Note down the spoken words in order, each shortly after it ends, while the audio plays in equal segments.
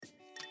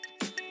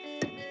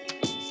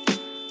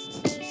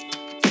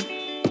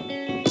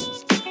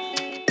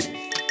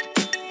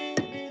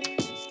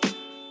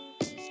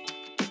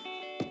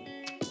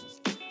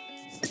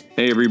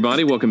Hey,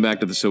 everybody. Welcome back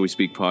to the So We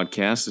Speak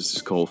podcast. This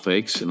is Cole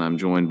Feix, and I'm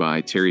joined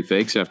by Terry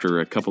Feix after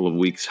a couple of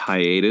weeks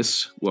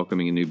hiatus,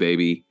 welcoming a new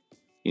baby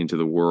into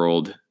the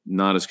world.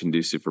 Not as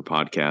conducive for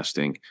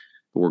podcasting,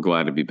 but we're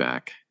glad to be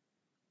back.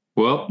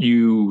 Well,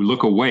 you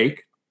look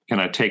awake.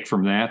 Can I take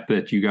from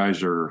that you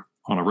guys are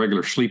on a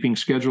regular sleeping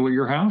schedule at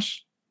your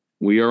house?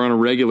 We are on a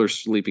regular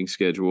sleeping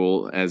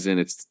schedule, as in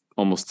it's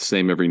almost the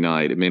same every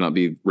night. It may not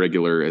be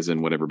regular as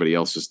in what everybody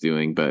else is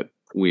doing, but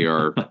we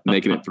are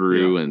making it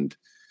through. Yeah. And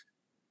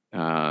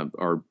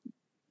our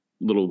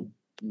little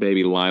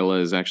baby Lila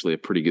is actually a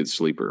pretty good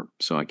sleeper,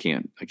 so I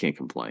can't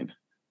complain.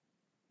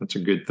 That's a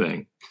good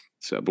thing.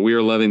 So, but we are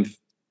a loving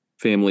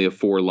family of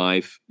four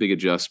life, big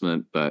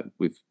adjustment, but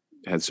we've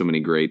had so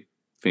many great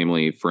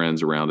family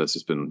friends around us.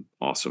 It's been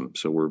awesome.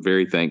 So we're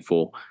very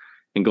thankful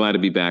and glad to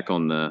be back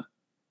on the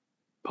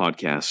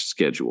podcast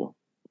schedule.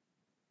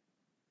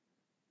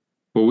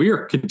 Well, we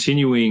are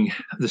continuing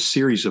the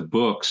series of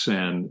books,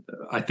 and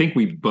I think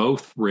we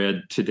both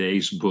read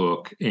today's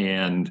book.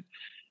 And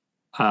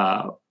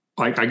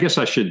I guess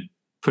I should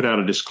put out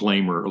a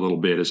disclaimer a little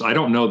bit. Is I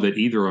don't know that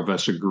either of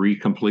us agree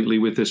completely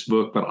with this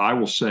book, but I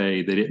will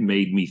say that it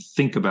made me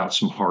think about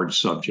some hard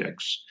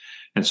subjects.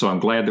 And so I'm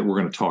glad that we're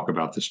going to talk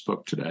about this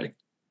book today.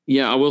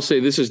 Yeah, I will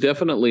say this is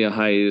definitely a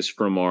hiatus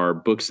from our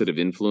books that have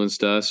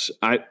influenced us.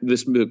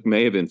 This book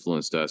may have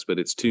influenced us, but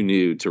it's too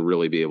new to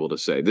really be able to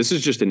say. This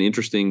is just an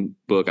interesting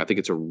book. I think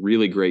it's a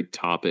really great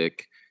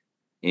topic.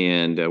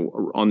 And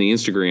on the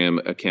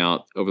Instagram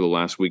account over the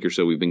last week or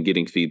so, we've been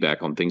getting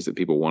feedback on things that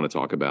people want to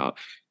talk about.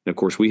 And of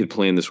course, we had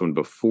planned this one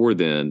before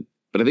then,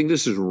 but I think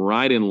this is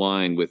right in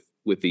line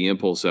with the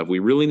impulse of we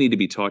really need to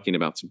be talking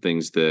about some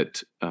things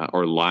that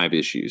are live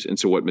issues. And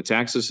so what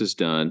Metaxas has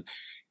done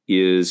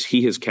is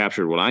he has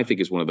captured what I think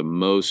is one of the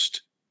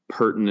most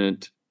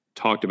pertinent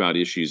talked about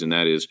issues, and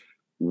that is,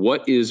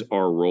 what is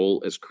our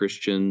role as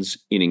Christians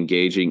in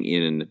engaging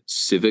in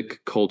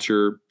civic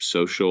culture,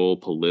 social,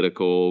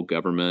 political,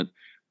 government,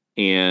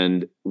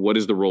 and what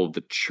is the role of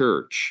the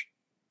church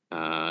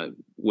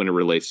when it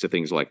relates to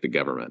things like the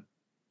government?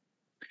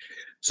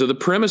 So the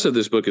premise of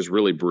this book is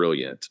really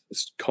brilliant.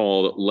 It's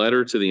called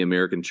Letter to the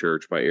American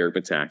Church by Eric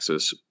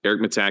Metaxas.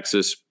 Eric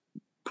Metaxas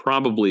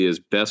probably is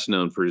best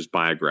known for his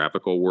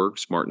biographical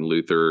works, Martin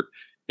Luther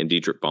and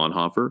Dietrich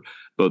Bonhoeffer,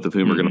 both of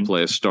whom are going to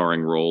play a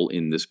starring role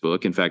in this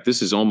book. In fact,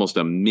 this is almost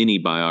a mini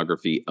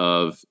biography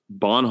of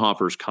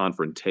Bonhoeffer's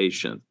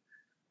confrontation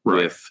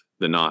with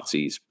the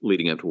Nazis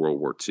leading up to World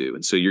War II.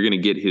 And so you're going to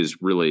get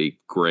his really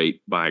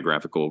great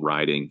biographical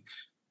writing,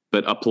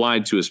 but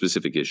applied to a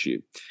specific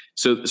issue.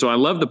 So I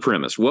love the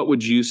premise. What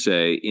would you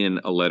say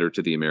in a letter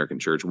to the American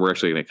church? We're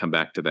actually going to come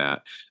back to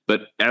that.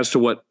 But as to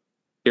what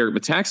Eric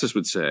Metaxas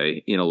would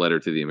say in a letter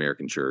to the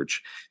American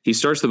church, he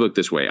starts the book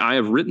this way. I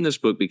have written this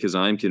book because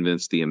I am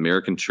convinced the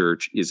American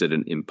church is at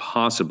an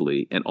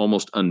impossibly and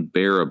almost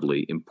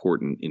unbearably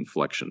important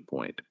inflection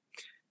point.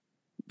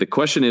 The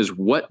question is,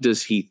 what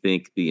does he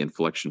think the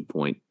inflection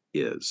point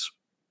is?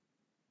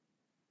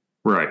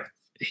 Right.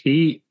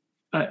 He,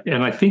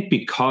 and I think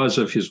because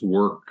of his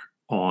work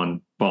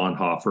on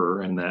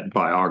Bonhoeffer and that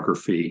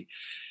biography,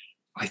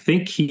 I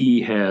think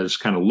he has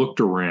kind of looked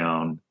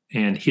around,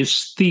 and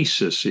his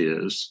thesis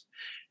is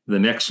the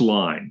next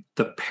line: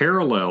 the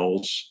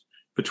parallels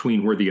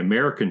between where the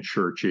American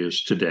church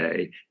is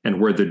today and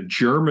where the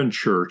German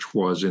church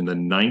was in the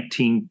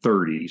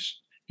 1930s,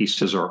 he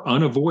says, are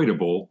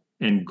unavoidable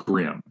and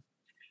grim.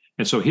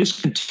 And so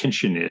his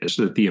contention is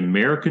that the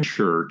American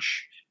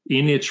church,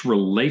 in its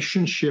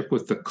relationship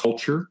with the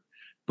culture,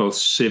 both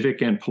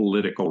civic and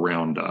political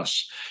around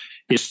us,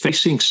 is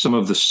facing some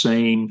of the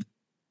same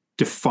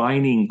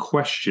defining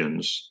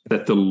questions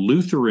that the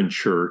Lutheran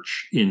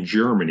Church in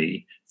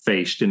Germany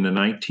faced in the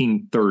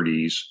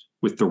 1930s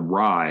with the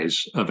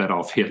rise of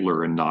Adolf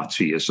Hitler and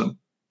Nazism.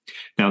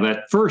 Now,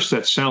 that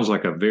sounds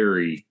like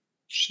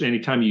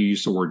anytime you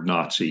use the word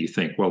Nazi, you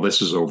think, well,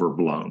 this is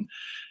overblown.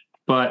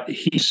 But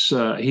he's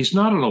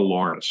not an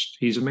alarmist.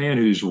 He's a man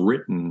who's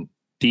written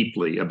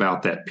deeply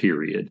about that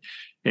period,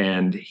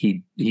 and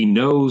he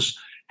knows,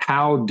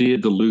 how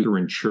did the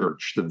Lutheran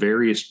Church, the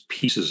various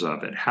pieces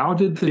of it, how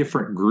did the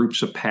different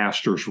groups of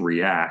pastors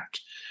react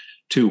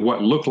to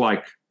what looked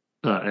like,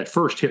 at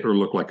first, Hitler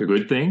looked like a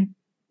good thing,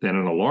 then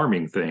an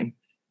alarming thing,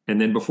 and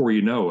then before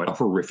you know it, a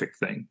horrific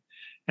thing?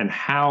 And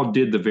how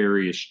did the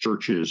various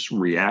churches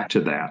react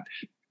to that?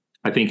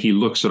 I think he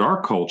looks at our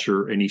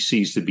culture and he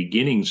sees the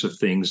beginnings of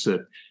things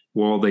that,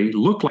 well, they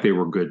look like they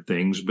were good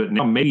things, but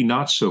now maybe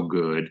not so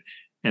good.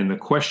 And the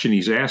question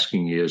he's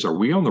asking is, are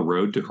we on the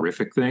road to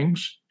horrific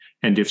things?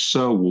 And if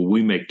so, will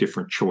we make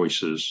different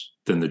choices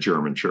than the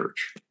German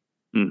church?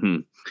 Mm-hmm.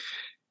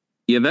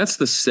 Yeah, that's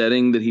the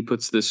setting that he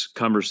puts this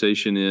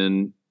conversation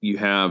in. You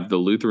have the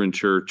Lutheran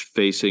Church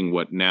facing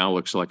what now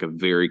looks like a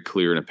very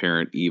clear and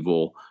apparent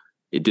evil.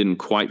 It didn't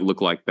quite look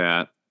like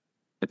that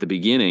at the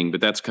beginning,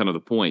 but that's kind of the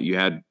point. You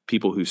had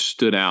people who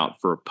stood out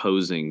for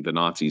opposing the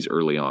Nazis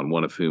early on,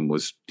 one of whom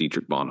was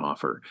Dietrich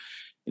Bonhoeffer.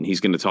 And he's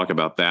going to talk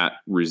about that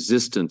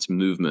resistance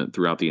movement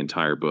throughout the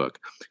entire book.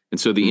 And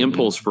so the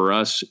impulse for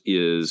us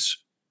is,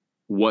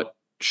 what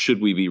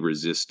should we be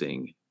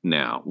resisting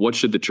now? What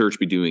should the church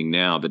be doing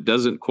now that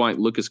doesn't quite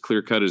look as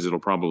clear cut as it'll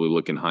probably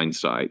look in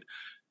hindsight?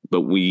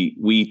 But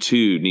we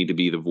too need to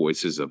be the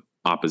voices of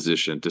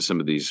opposition to some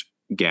of these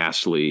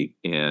ghastly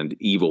and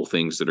evil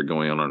things that are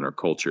going on in our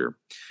culture.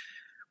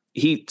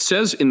 He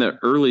says in the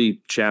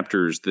early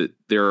chapters that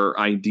there are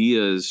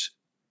ideas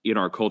in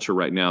our culture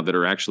right now that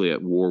are actually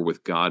at war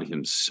with God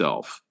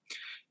himself.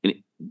 And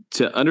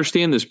to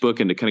understand this book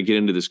and to kind of get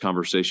into this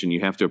conversation, you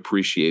have to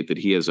appreciate that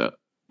he has a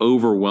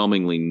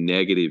overwhelmingly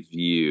negative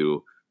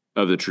view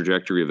of the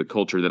trajectory of the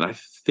culture that I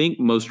think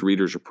most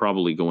readers are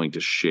probably going to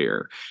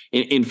share.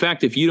 In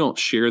fact, if you don't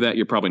share that,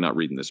 you're probably not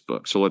reading this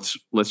book. So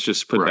let's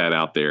just put that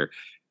out there.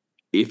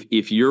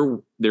 If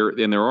you're there,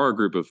 and there are a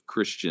group of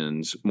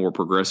Christians, more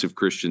progressive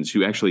Christians,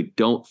 who actually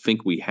don't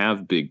think we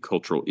have big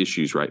cultural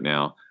issues right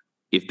now,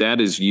 if that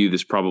is you,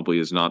 this probably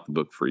is not the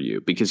book for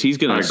you, because he's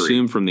going to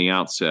assume from the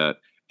outset,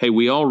 hey,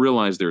 we all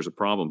realize there's a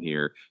problem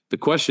here. The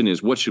question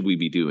is, what should we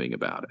be doing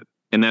about it?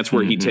 And that's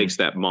where he takes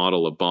that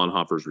model of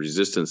Bonhoeffer's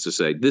resistance to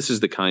say, this is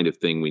the kind of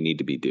thing we need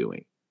to be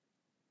doing.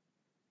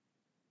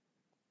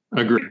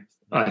 Agree.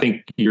 I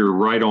think you're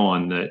right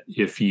on that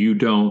if you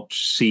don't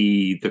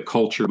see the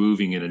culture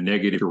moving in a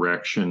negative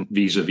direction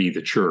vis-a-vis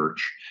the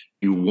church,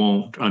 you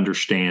won't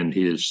understand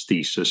his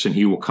thesis, and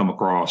he will come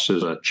across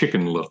as a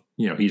chicken little,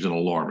 he's an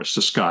alarmist.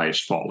 The sky is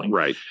falling.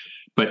 Right.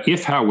 But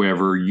if,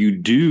 however, you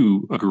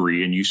do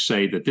agree and you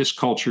say that this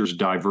culture is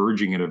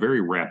diverging at a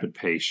very rapid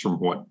pace from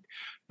what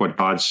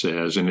God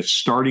says, and it's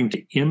starting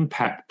to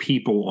impact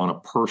people on a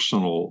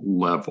personal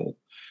level.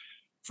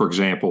 For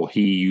example,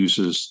 he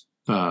uses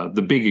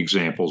the big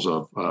examples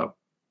of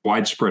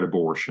widespread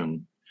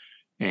abortion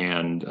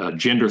and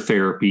gender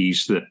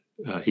therapies that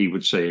he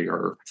would say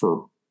are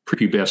for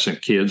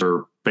prepubescent kids,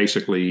 or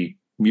basically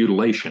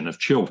mutilation of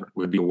children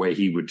would be the way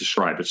he would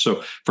describe it.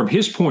 So from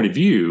his point of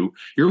view,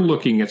 you're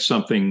looking at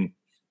something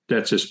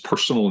that's as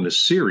personal and as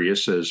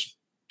serious as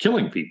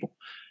killing people.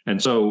 And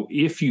so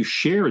if you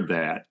share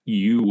that,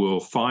 you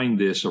will find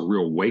this a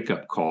real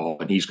wake-up call,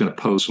 and he's going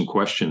to pose some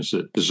questions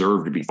that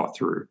deserve to be thought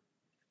through.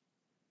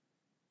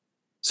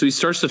 So he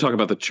starts to talk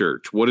about the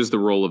church. What is the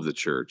role of the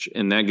church?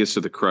 And that gets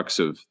to the crux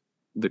of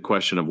the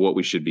question of what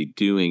we should be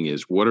doing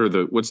is,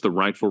 what's the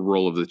rightful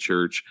role of the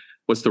church?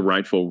 What's the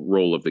rightful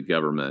role of the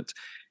government?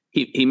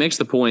 He makes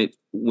the point,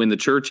 when the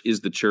church is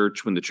the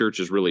church, when the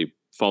church is really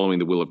following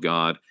the will of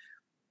God,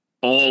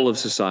 all of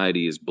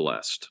society is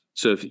blessed.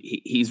 So if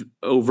he's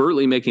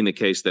overtly making the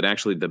case that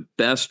actually the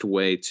best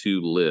way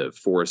to live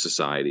for a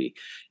society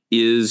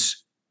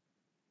is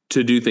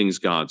to do things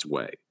God's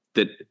way.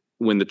 That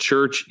when the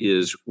church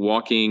is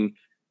walking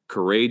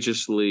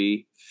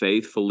courageously,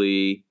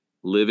 faithfully,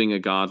 living a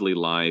godly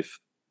life,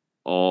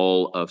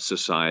 all of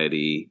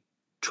society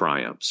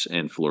triumphs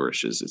and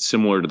flourishes. It's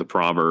similar to the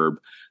proverb,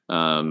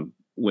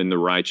 when the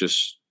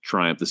righteous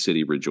triumph, the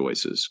city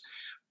rejoices.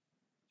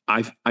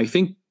 I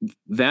think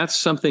that's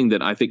something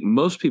that I think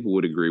most people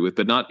would agree with,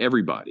 but not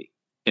everybody.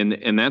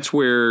 And that's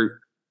where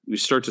we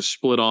start to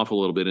split off a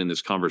little bit in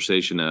this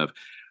conversation of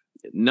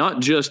not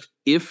just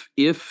if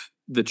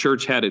the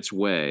church had its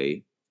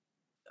way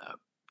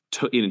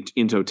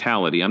in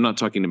totality. I'm not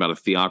talking about a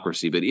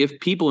theocracy, but if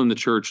people in the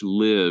church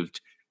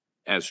lived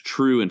as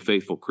true and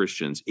faithful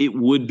Christians, it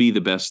would be the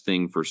best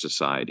thing for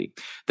society.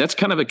 That's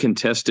kind of a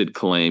contested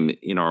claim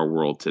in our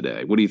world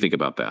today. What do you think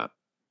about that?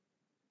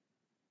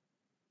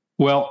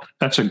 Well,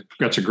 that's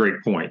a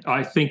great point.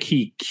 I think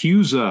he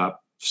cues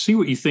up. See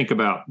what you think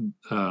about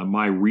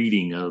my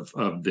reading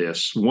of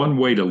this. One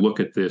way to look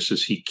at this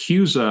is he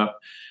cues up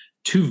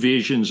two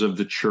visions of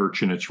the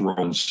church and its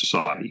role in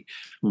society.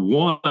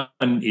 One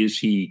is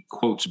he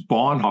quotes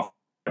Bonhoeffer,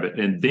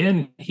 and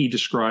then he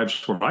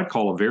describes what I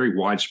call a very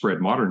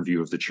widespread modern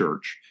view of the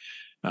church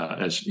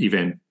as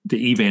the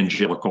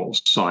evangelical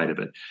side of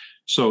it.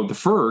 So the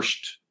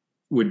first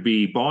would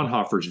be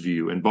Bonhoeffer's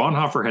view, and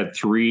Bonhoeffer had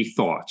three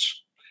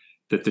thoughts: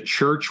 that the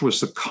church was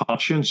the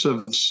conscience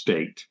of the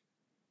state.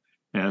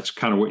 And that's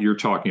kind of what you're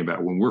talking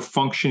about. When we're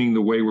functioning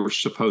the way we're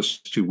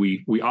supposed to,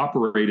 we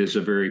operate as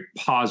a very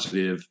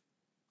positive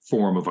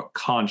form of a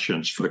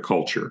conscience for the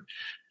culture.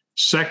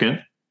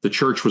 Second, the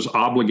church was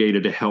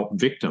obligated to help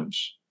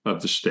victims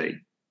of the state.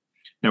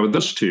 Now, with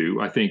those two,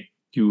 I think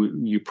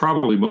you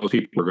probably, most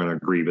people are going to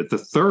agree. But the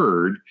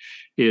third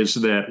is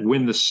that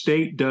when the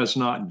state does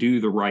not do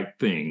the right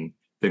thing,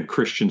 then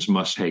Christians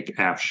must take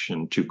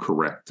action to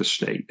correct the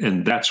state.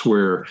 And that's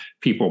where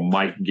people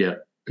might get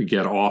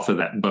off of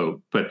that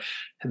boat. But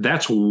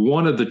that's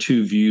one of the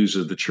two views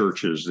of the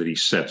churches that he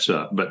sets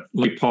up. But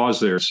let me pause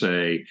there and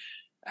say,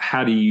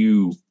 how do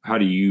you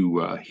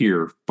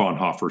hear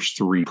Bonhoeffer's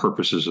three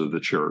purposes of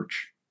the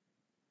church?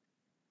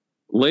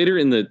 Later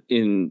in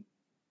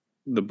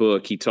the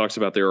book, he talks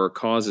about there are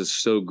causes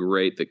so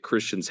great that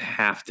Christians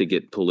have to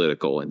get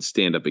political and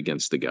stand up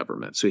against the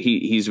government. So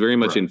he's very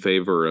much in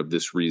favor of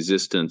this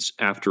resistance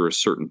after a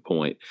certain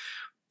point.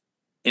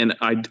 And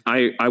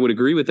I would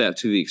agree with that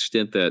to the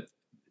extent that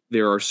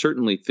there are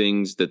certainly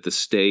things that the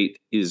state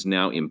is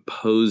now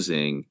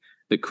imposing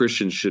that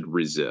Christians should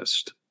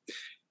resist.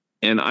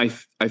 I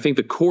think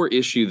the core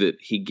issue that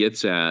he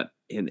gets at,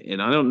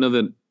 and I don't know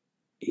that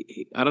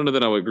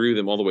I would agree with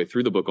him all the way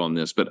through the book on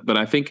this, but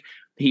I think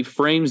he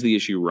frames the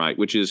issue right,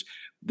 which is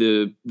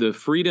the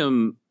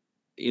freedom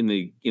in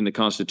the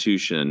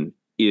Constitution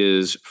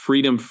is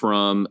freedom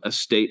from a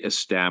state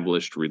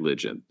established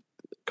religion.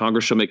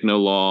 Congress shall make no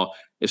law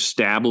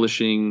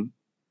establishing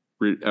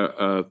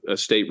a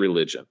state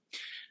religion.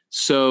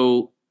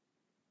 So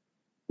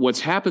what's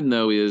happened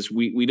though is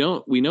we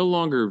no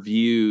longer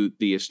view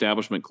the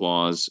Establishment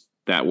Clause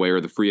that way, or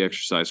the Free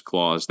Exercise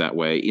Clause that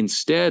way.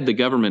 Instead, the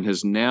government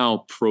has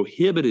now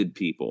prohibited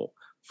people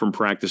from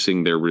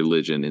practicing their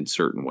religion in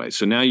certain ways.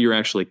 So now you're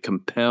actually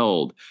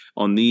compelled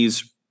in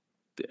these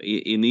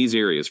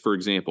areas. For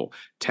example,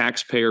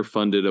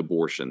 taxpayer-funded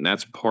abortion.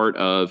 That's part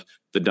of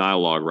the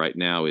dialogue right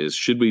now is,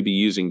 should we be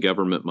using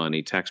government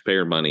money,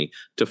 taxpayer money,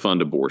 to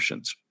fund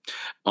abortions?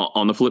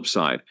 On the flip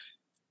side,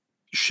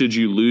 should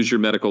you lose your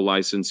medical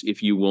license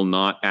if you will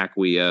not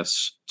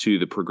acquiesce to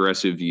the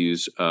progressive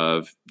views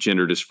of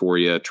gender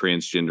dysphoria,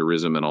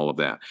 transgenderism, and all of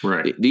that?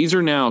 Right. These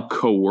are now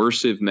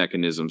coercive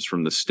mechanisms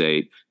from the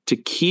state to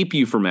keep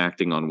you from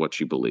acting on what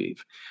you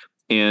believe.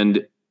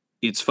 And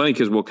it's funny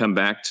because we'll come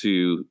back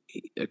to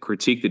a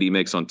critique that he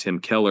makes on Tim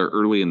Keller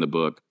early in the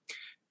book,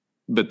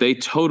 but they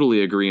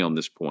totally agree on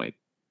this point.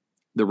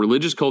 The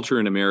religious culture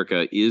in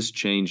America is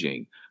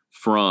changing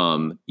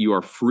from you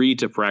are free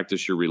to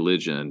practice your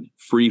religion,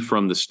 free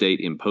from the state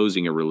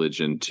imposing a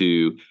religion,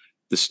 to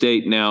the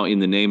state now, in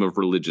the name of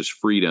religious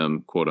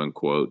freedom, quote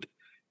unquote,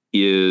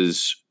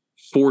 is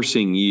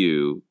forcing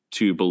you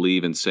to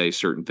believe and say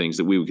certain things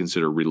that we would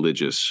consider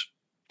religious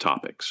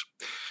topics.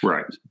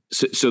 Right.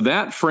 So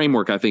that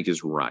framework, I think,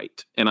 is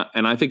right. And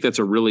I think that's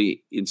a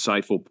really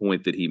insightful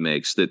point that he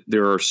makes, that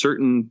there are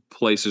certain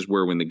places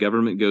where when the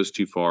government goes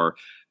too far,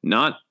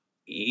 not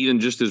even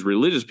just as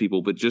religious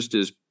people, but just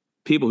as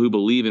people who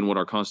believe in what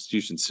our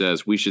Constitution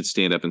says, we should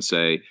stand up and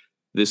say,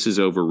 this is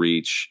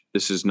overreach.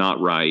 This is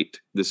not right.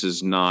 This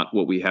is not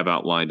what we have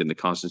outlined in the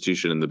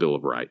Constitution and the Bill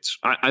of Rights.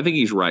 I think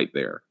he's right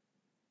there.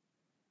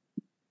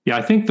 Yeah,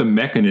 I think the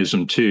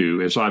mechanism,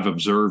 too, as I've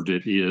observed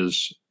it,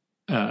 is,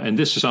 and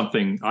this is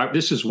something,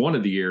 this is one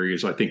of the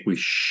areas I think we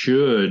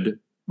should,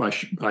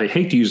 I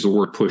hate to use the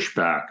word push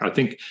back. I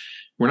think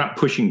we're not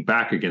pushing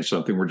back against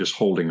something. We're just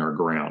holding our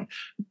ground.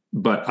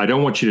 But I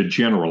don't want you to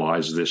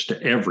generalize this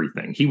to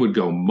everything. He would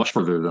go much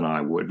further than I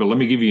would. But let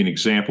me give you an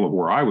example of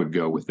where I would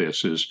go with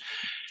this is,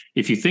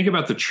 if you think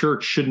about the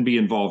church shouldn't be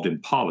involved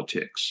in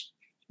politics,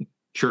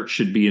 church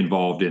should be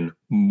involved in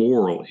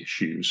moral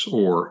issues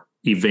or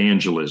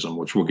evangelism,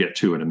 which we'll get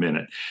to in a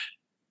minute.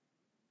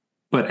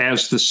 But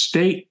as the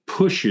state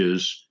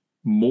pushes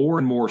more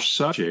and more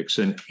subjects,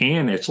 and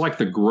it's like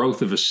the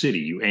growth of a city.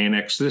 You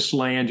annex this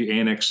land,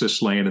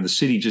 and the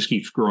city just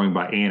keeps growing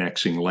by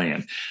annexing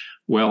land.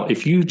 Well,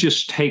 if you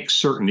just take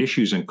certain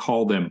issues and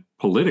call them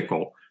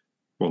political,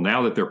 well,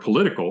 now that they're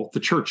political, the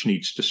church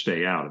needs to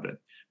stay out of it.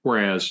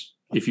 Whereas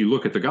if you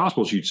look at the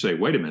Gospels, you'd say,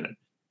 wait a minute,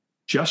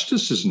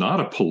 justice is not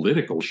a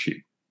political issue.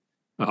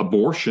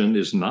 Abortion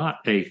is not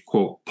a,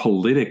 quote,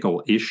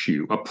 political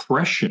issue.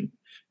 Oppression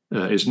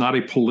is not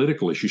a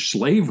political issue.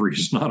 Slavery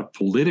is not a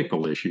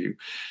political issue.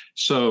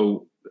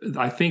 So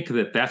I think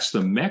that that's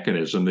the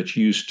mechanism that's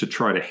used to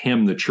try to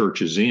hem the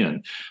churches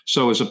in.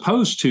 So as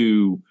opposed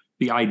to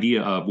the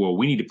idea of, well,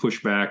 we need to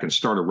push back and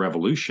start a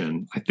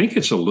revolution, I think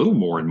it's a little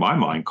more, in my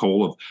mind,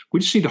 Cole, of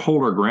we just need to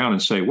hold our ground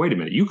and say, wait a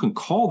minute, you can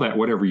call that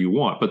whatever you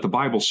want, but the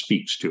Bible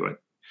speaks to it.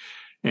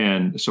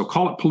 And so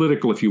call it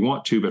political if you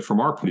want to, but from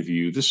our point of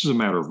view, this is a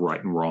matter of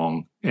right and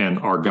wrong, and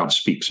our God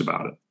speaks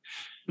about it.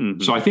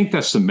 Mm-hmm. So I think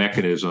that's the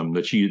mechanism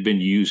that's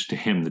been used to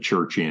hem the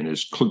church in,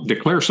 is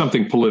declare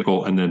something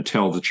political and then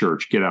tell the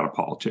church, get out of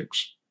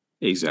politics.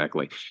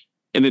 Exactly.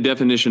 And the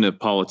definition of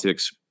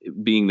politics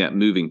being that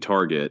moving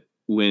target,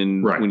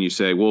 when you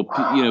say, well,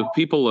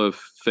 people of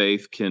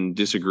faith can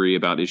disagree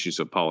about issues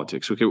of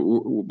politics. Okay,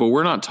 but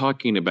we're not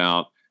talking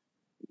about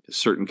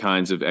certain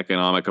kinds of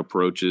economic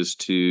approaches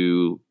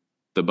to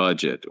the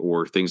budget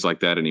or things like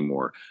that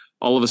anymore.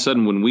 All of a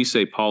sudden, when we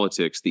say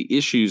politics, the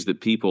issues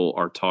that people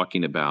are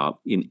talking about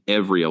in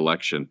every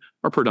election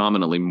are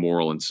predominantly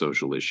moral and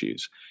social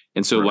issues.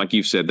 And so, like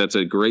you've said, that's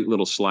a great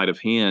little sleight of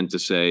hand to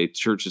say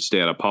churches stay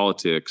out of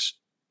politics,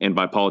 and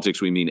by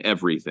politics we mean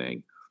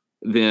everything.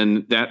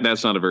 Then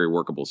that's not a very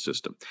workable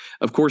system.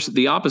 Of course,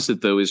 the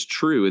opposite, though, is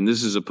true, and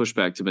this is a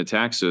pushback to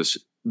Metaxas,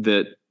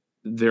 that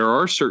there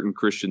are certain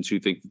Christians who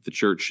think that the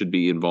church should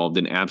be involved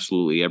in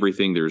absolutely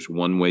everything. There's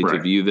one way to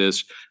view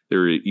this.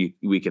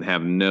 We can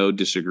have no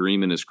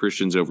disagreement as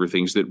Christians over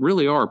things that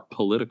really are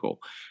political.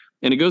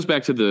 And it goes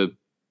back to the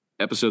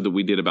episode that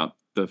we did about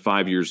the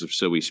 5 years of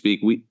So We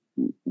Speak.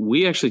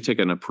 We actually take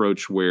an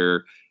approach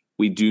where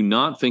we do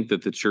not think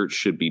that the church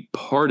should be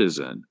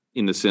partisan,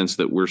 in the sense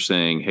that we're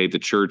saying, hey, the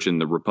church and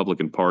the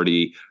Republican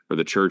Party or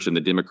the church and the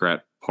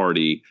Democrat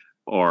Party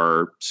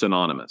are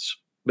synonymous.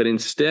 But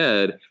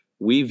instead,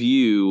 we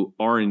view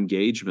our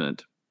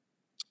engagement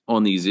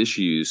on these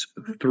issues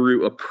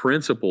through a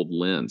principled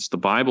lens. The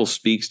Bible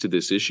speaks to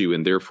this issue,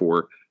 and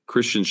therefore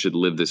Christians should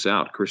live this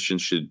out.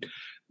 Christians should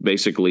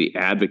basically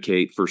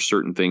advocate for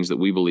certain things that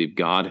we believe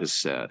God has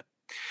said.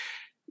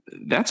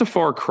 That's a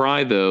far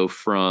cry, though,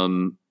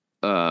 from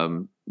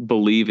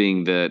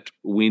believing that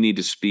we need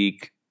to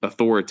speak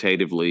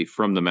authoritatively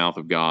from the mouth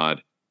of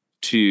God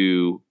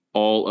to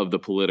all of the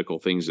political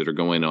things that are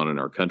going on in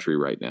our country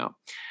right now.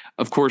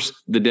 Of course,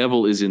 the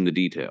devil is in the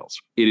details.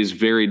 It is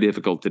very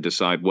difficult to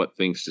decide what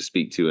things to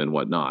speak to and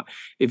what not.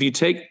 If you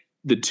take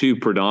the two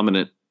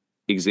predominant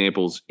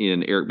examples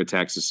in Eric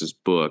Metaxas's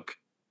book,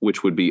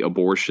 which would be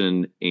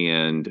abortion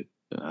and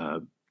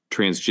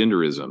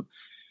transgenderism,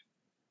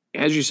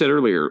 as you said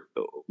earlier,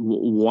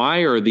 why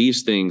are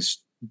these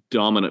things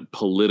dominant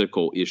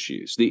political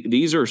issues?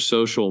 These are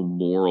social,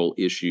 moral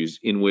issues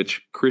in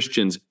which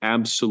Christians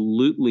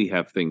absolutely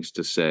have things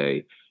to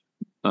say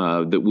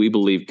that we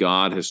believe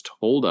God has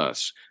told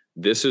us.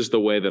 This is the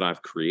way that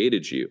I've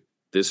created you.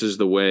 This is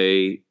the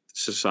way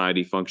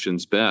society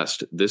functions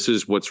best. This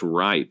is what's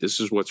right. This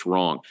is what's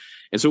wrong.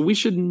 And so we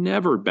should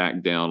never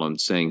back down on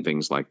saying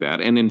things like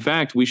that. And in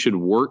fact, we should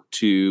work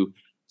to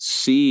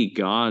see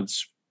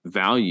God's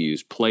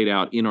values played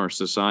out in our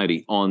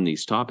society on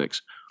these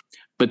topics.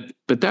 But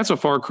that's a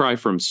far cry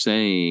from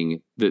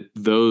saying that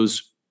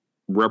those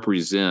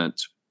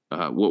represent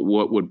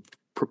what would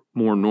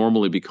more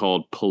normally be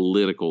called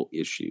political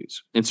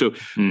issues. And so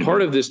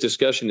part of this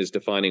discussion is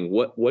defining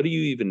what do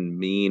you even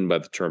mean by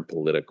the term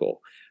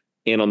political?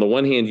 And on the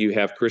one hand, you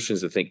have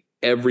Christians that think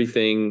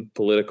everything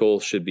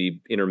political should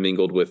be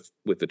intermingled with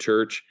the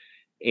church.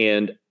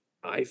 And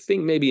I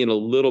think maybe in a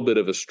little bit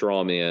of a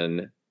straw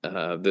man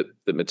that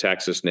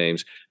Metaxas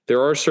names,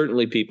 there are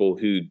certainly people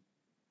who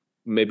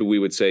maybe we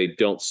would say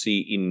don't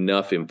see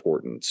enough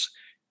importance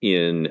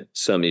in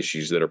some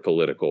issues that are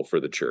political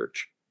for the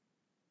church.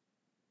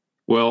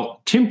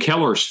 Well, Tim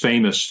Keller is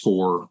famous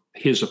for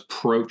his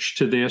approach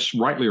to this,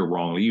 rightly or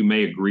wrongly. You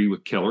may agree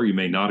with Keller, you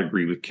may not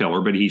agree with Keller,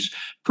 but he's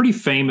pretty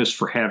famous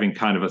for having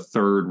kind of a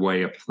third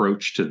way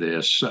approach to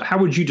this. How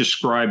would you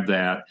describe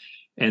that?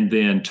 And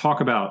then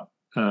talk about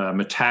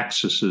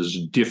Metaxas's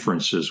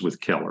differences with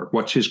Keller.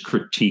 What's his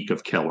critique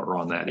of Keller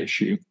on that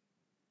issue?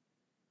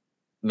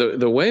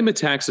 The way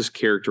Metaxas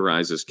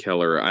characterizes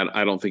Keller,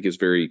 I don't think is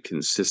very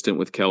consistent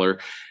with Keller.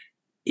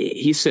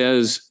 He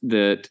says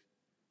that,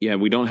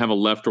 we don't have a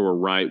left or a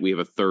right, we have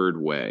a third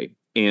way.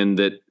 And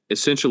that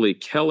essentially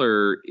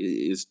Keller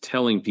is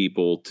telling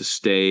people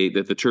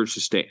that the church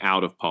should stay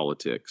out of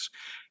politics.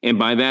 And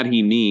by that,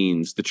 he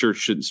means the church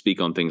shouldn't speak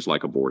on things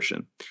like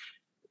abortion.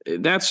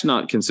 That's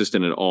not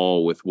consistent at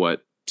all with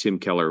what Tim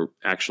Keller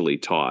actually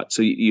taught.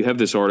 So you have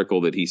this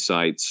article that he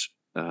cites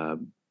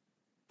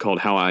called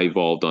How I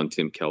Evolved on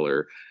Tim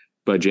Keller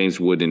by James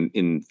Wood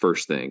in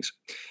First Things.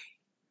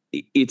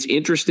 It's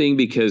interesting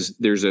because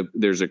there's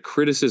a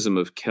criticism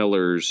of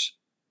Keller's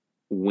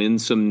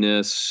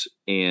winsomeness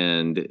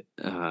and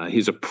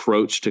his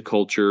approach to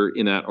culture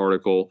in that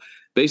article.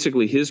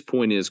 Basically, his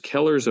point is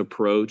Keller's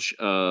approach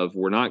of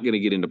we're not going to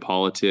get into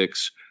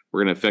politics,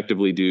 we're going to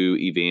effectively do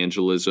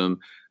evangelism,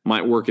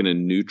 might work in a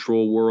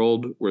neutral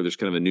world where there's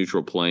kind of a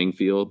neutral playing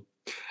field.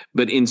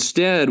 But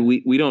instead,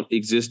 we don't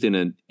exist in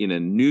a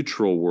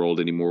neutral world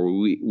anymore.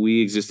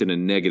 We exist in a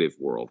negative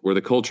world where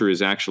the culture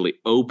is actually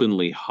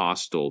openly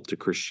hostile to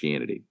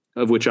Christianity,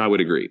 of which I would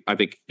agree. I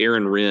think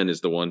Aaron Renn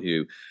is the one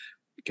who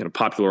kind of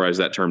popularized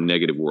that term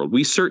negative world.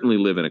 We certainly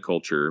live in a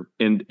culture,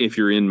 and if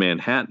you're in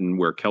Manhattan,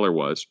 where Keller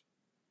was,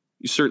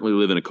 you certainly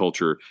live in a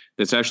culture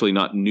that's actually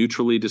not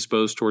neutrally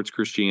disposed towards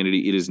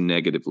Christianity. It is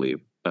negatively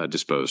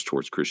disposed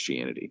towards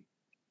Christianity.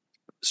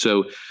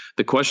 So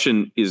the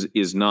question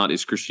is not,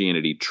 is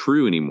Christianity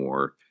true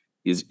anymore?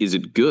 Is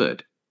it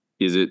good?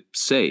 Is it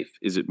safe?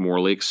 Is it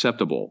morally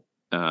acceptable?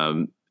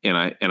 And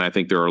I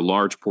think there are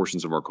large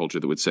portions of our culture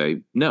that would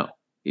say, no,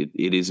 it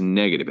is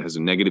negative. It has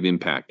a negative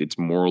impact. It's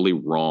morally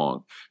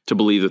wrong to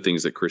believe the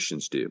things that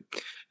Christians do.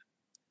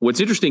 What's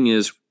interesting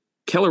is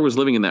Keller was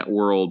living in that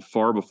world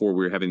far before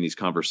we were having these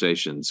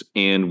conversations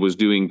and was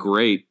doing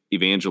great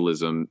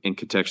evangelism and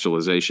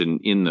contextualization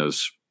in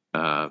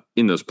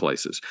those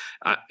places.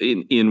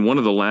 In one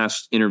of the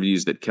last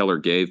interviews that Keller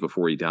gave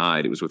before he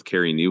died, it was with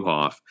Carey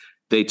Nieuwhof,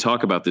 they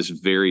talk about this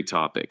very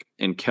topic.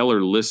 And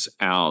Keller lists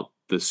out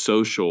the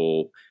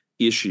social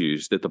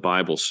issues that the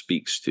Bible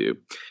speaks to.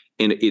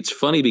 And it's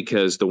funny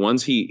because the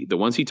ones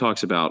he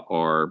talks about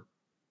are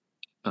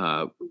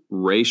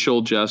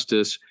racial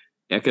justice,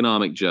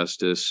 economic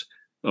justice,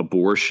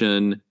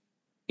 abortion,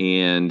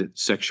 and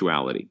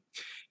sexuality.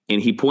 And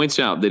he points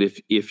out that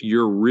if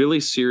you're really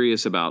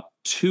serious about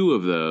two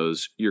of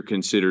those, you're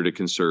considered a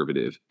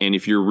conservative. And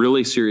if you're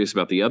really serious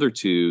about the other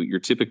two, you're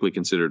typically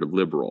considered a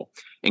liberal.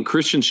 And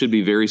Christians should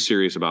be very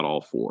serious about all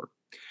four.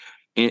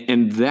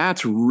 And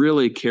that's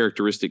really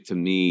characteristic to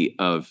me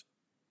of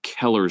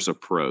Keller's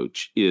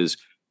approach is,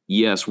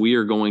 yes, we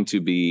are going to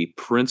be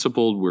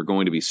principled. We're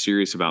going to be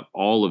serious about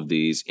all of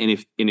these.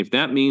 And if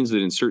that means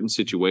that in certain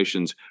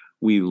situations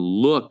we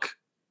look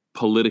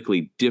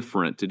politically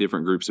different to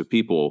different groups of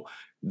people,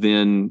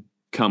 then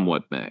come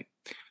what may.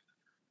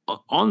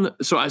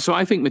 So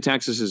I think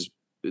Metaxas is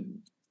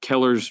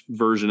Keller's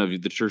version of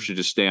the church should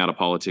just stay out of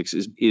politics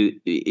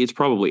it's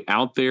probably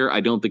out there.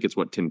 I don't think it's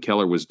what Tim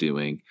Keller was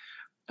doing.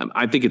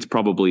 I think it's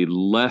probably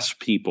less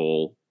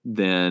people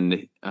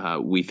than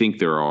we think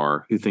there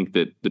are who think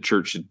that the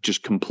church should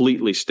just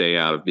completely stay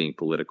out of being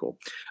political.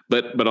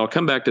 But I'll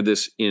come back to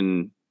this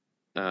in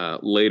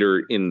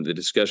later in the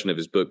discussion of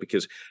his book,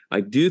 because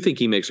I do think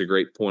he makes a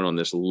great point on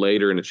this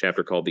later in a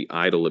chapter called The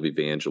Idol of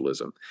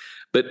Evangelism.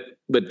 But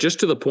just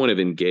to the point of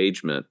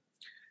engagement,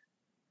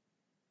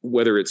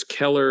 whether it's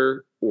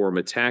Keller or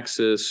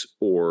Metaxas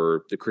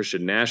or the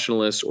Christian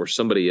nationalists or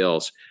somebody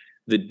else,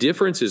 the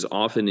difference is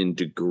often in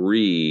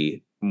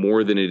degree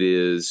more than it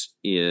is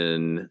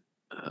in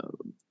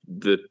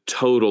the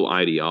total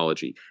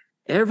ideology.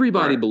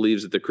 Everybody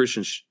believes that the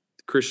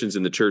Christians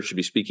in the church should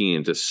be speaking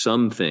into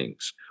some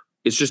things.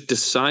 It's just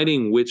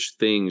deciding which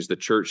things the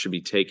church should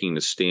be taking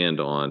a stand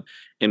on,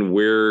 and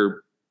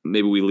where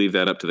maybe we leave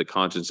that up to the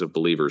conscience of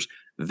believers.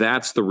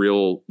 That's the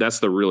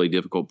really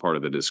difficult part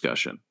of the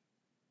discussion.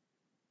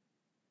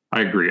 I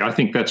agree. I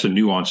think that's a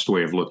nuanced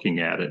way of looking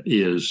at it.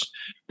 Is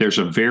there's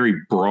a very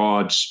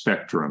broad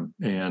spectrum,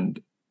 and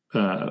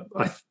but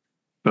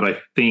I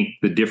think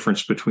the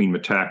difference between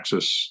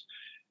Metaxas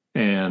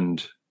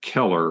and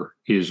Keller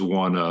is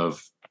one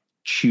of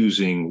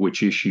choosing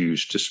which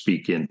issues to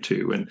speak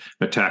into. And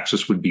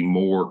Metaxas would be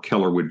more,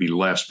 Keller would be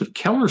less. But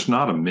Keller's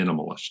not a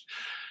minimalist.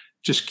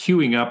 Just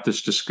queuing up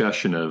this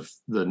discussion of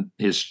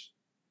his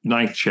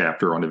 9th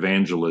chapter on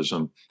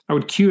evangelism, I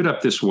would cue it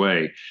up this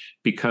way,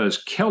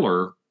 because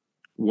Keller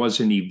was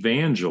an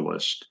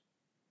evangelist,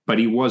 but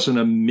he wasn't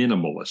a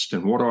minimalist.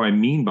 And what do I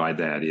mean by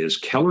that is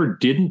Keller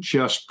didn't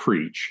just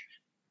preach,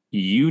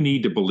 you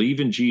need to believe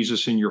in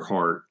Jesus in your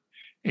heart,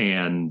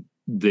 and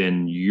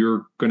then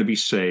you're going to be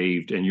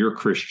saved and you're a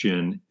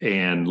Christian,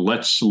 and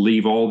let's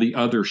leave all the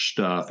other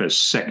stuff as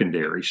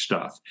secondary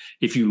stuff.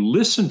 If you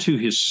listen to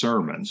his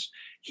sermons,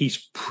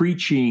 he's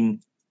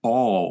preaching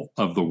all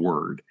of the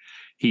word.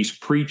 He's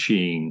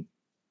preaching,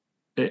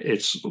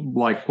 it's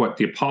like what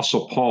the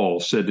Apostle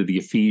Paul said to the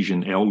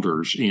Ephesian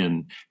elders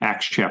in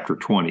Acts chapter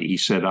 20. He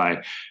said,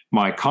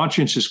 my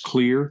conscience is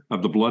clear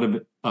of the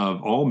blood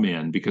of all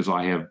men, because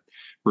I have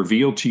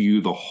revealed to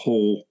you the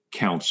whole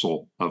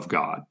counsel of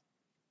God.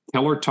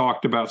 Keller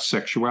talked about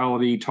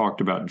sexuality, talked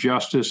about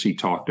justice, he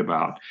talked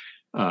about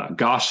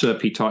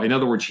gossip. In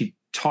other words, he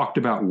talked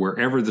about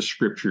wherever the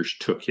scriptures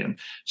took him.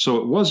 So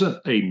it wasn't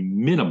a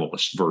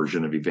minimalist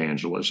version of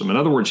evangelism. In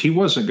other words, he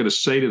wasn't going to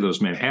say to those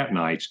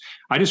Manhattanites,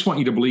 I just want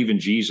you to believe in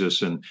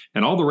Jesus, and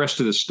all the rest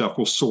of this stuff,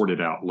 we'll sort it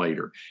out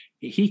later.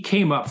 He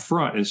came up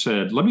front and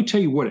said, let me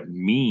tell you what it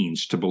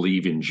means to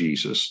believe in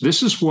Jesus.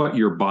 This is what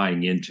you're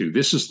buying into.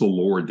 This is the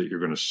Lord that you're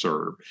going to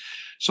serve.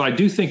 So I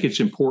do think it's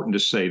important to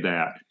say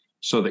that,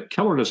 so that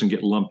Keller doesn't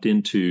get lumped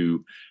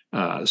into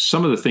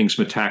some of the things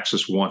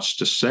Metaxas wants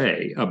to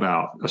say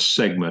about a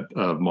segment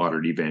of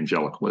modern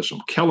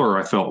evangelicalism. Keller,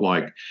 I felt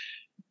like,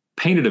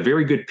 painted a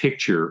very good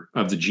picture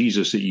of the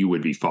Jesus that you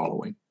would be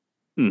following.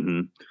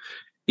 Mm-hmm.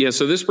 Yeah,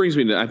 so this brings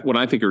me to what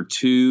I think are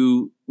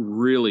two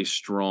really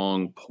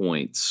strong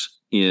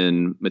points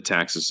in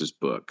Metaxas's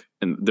book,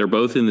 and they're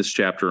both in this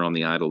chapter on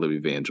the idol of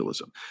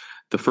evangelism.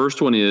 The first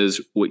one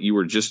is what you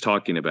were just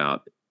talking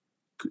about.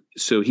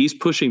 So he's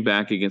pushing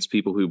back against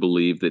people who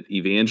believe that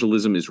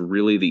evangelism is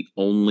really the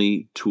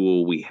only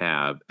tool we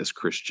have as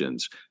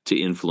Christians to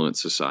influence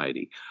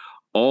society.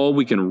 All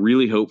we can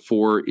really hope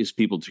for is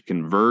people to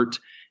convert,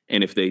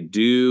 and if they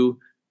do,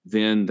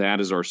 then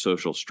that is our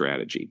social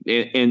strategy.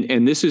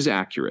 And this is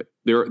accurate.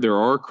 There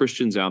are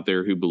Christians out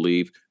there who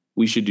believe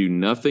we should do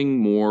nothing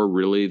more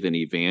really than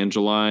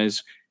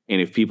evangelize, and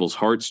if people's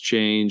hearts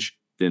change,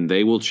 then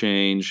they will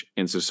change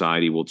and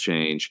society will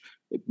change.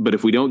 But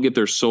if we don't get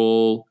their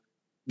soul,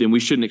 then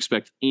we shouldn't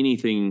expect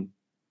anything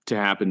to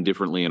happen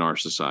differently in our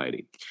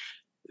society.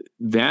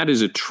 That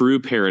is a true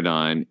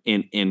paradigm,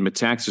 and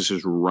Metaxas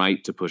is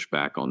right to push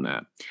back on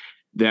that.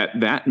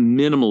 That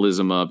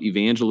minimalism of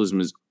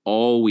evangelism is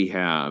all we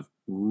have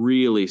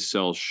really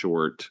sells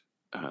short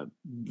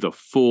the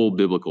full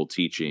biblical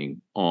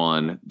teaching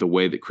on the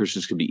way that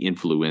Christians can be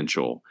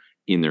influential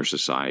in their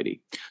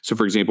society. So,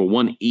 for example,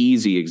 one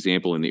easy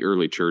example in the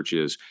early church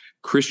is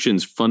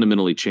Christians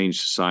fundamentally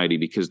changed society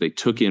because they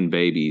took in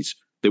babies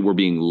that were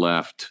being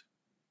left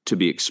to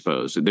be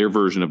exposed, their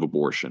version of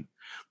abortion.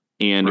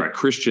 And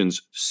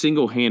Christians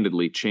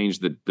single-handedly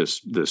changed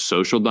the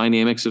social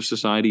dynamics of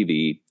society,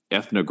 the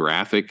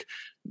ethnographic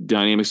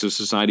dynamics of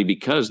society,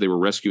 because they were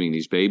rescuing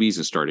these babies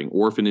and starting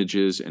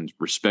orphanages and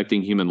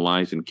respecting human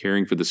life and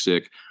caring for the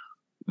sick.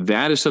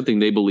 That is something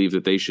they believe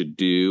that they should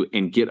do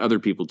and get other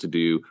people to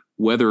do,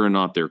 whether or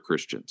not they're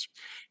Christians.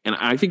 And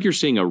I think you're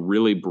seeing a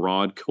really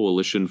broad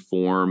coalition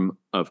form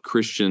of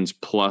Christians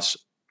plus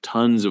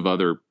tons of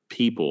other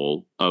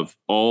people of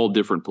all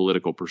different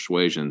political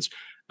persuasions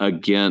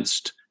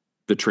against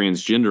the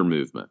transgender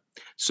movement.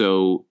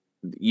 So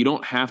you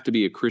don't have to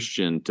be a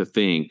Christian to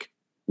think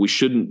we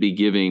shouldn't be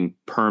giving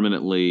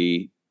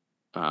permanently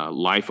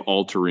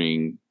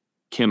life-altering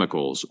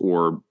chemicals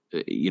or,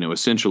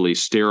 essentially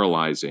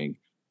sterilizing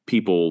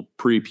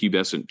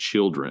prepubescent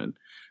children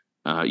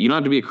You don't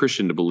have to be a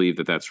Christian to believe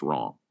that that's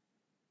wrong.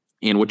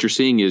 And what you're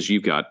seeing is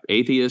you've got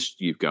atheists,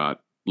 you've got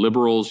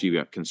liberals, you've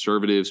got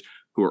conservatives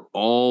who are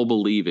all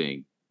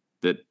believing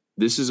that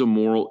this is a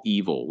moral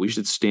evil. We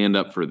should stand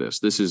up for this.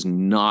 This is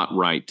not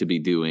right to be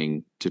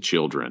doing to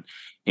children.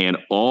 And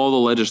all the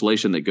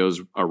legislation that goes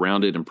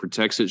around it and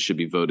protects it should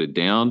be voted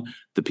down.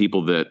 The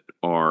people that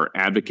are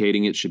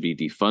advocating it should be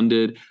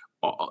defunded.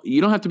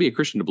 You don't have to be a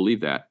Christian to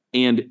believe that.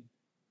 And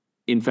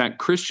in fact,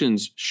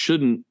 Christians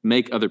shouldn't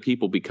make other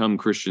people become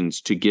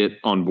Christians to get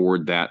on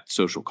board that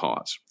social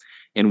cause.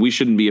 And we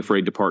shouldn't be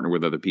afraid to partner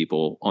with other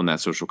people on that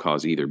social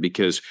cause either,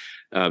 because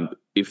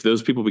if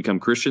those people become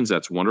Christians,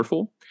 that's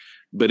wonderful.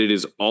 But it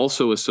is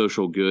also a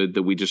social good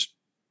that we just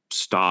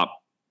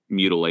stop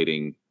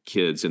mutilating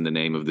kids in the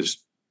name of this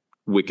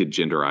wicked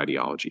gender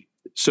ideology.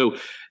 So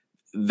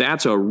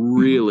that's a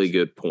really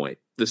good point.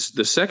 The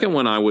second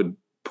one I would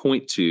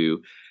point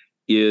to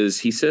is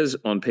he says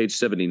on page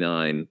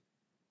 79,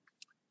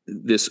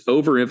 this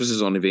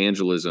overemphasis on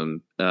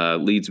evangelism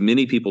leads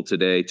many people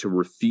today to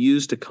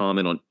refuse to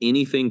comment on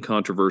anything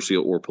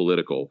controversial or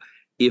political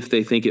if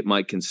they think it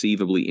might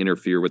conceivably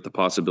interfere with the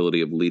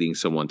possibility of leading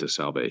someone to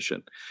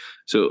salvation.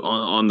 So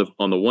on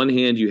the one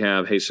hand, you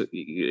have, hey, so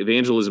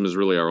evangelism is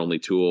really our only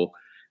tool.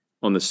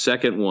 On the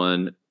second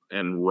one,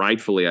 and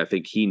rightfully, I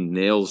think he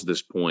nails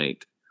this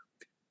point,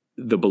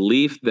 the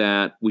belief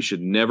that we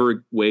should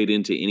never wade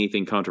into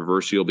anything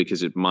controversial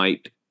because it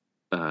might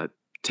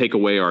take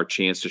away our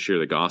chance to share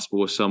the gospel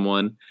with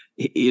someone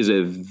is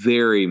a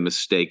very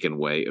mistaken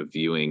way of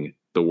viewing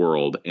the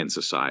world and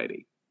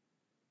society.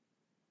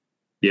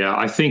 Yeah,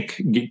 I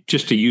think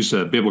just to use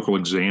a biblical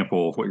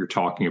example of what you're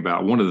talking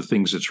about, one of the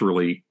things that's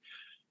really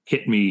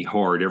hit me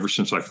hard ever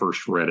since I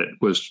first read it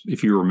was,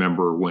 if you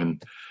remember, when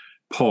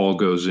Paul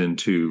goes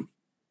into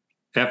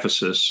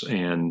Ephesus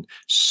and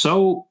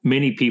so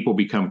many people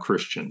become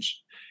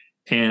Christians,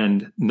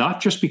 and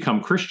not just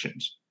become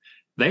Christians,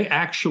 they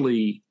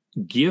actually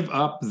give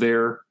up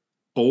their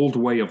old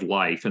way of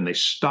life and they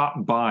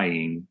stop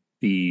buying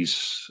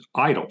these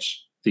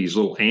idols, these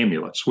little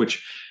amulets,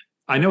 which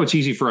I know it's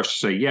easy for us to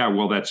say, yeah,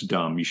 well, that's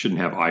dumb. You shouldn't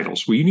have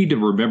idols. Well, you need to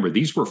remember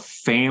these were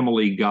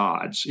family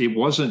gods. It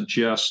wasn't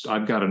just,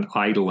 I've got an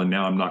idol and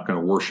now I'm not going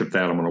to worship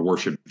that. I'm going to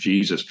worship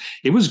Jesus.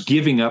 It was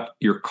giving up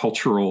your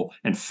cultural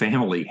and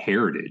family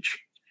heritage.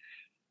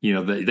 You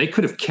know, they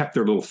could have kept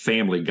their little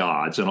family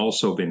gods and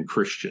also been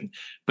Christian,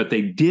 but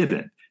they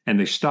didn't. And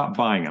they stopped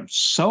buying them.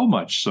 So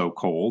much so,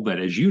 Cole, that,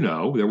 as you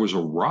know, there was a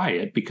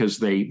riot because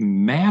they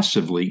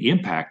massively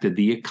impacted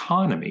the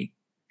economy.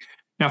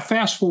 Now,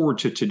 fast forward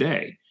to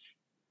today.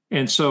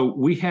 And so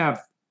we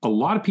have a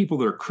lot of people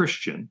that are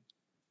Christian,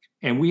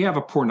 and we have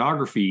a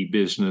pornography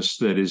business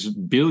that is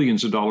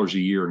billions of dollars a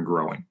year and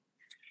growing.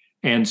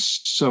 And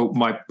so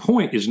my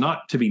point is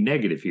not to be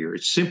negative here.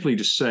 It's simply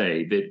to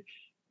say that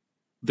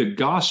the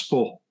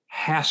gospel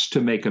has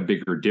to make a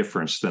bigger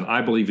difference than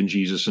I believe in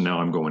Jesus and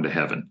now I'm going to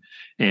heaven.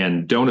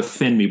 And don't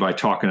offend me by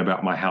talking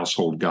about my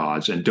household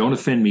gods, and don't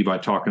offend me by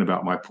talking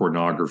about my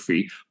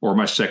pornography or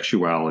my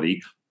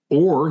sexuality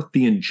or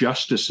the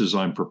injustices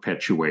I'm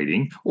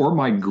perpetuating, or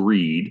my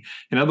greed.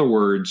 In other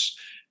words,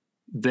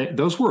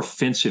 those were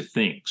offensive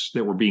things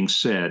that were being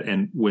said.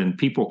 And when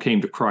people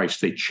came to Christ,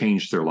 they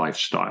changed their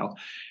lifestyle.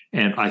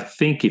 And I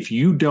think if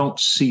you don't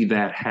see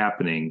that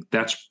happening,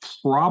 that's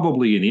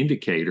probably an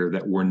indicator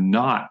that we're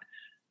not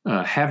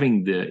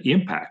having the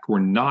impact. We're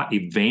not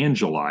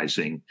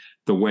evangelizing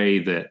the way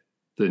that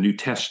the New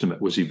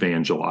Testament was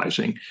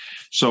evangelizing.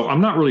 So I'm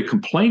not really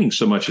complaining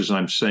so much as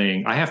I'm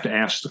saying I have to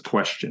ask the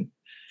question.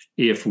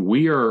 If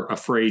we are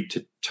afraid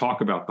to talk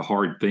about the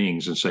hard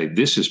things and say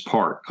this is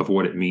part of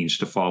what it means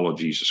to follow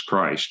Jesus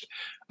Christ,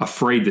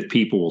 afraid that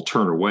people will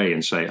turn away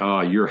and say,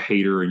 you're a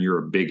hater and you're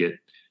a bigot,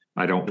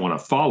 I don't want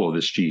to follow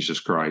this Jesus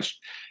Christ,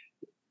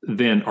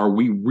 then are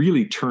we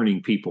really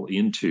turning people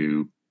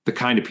into the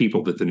kind of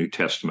people that the New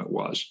Testament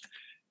was?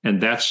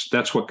 And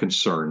that's what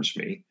concerns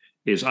me.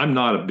 Is I'm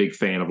not a big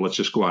fan of let's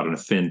just go out and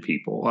offend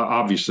people.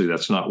 Obviously,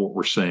 that's not what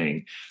we're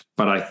saying.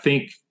 But I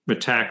think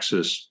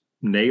Metaxas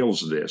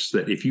nails this,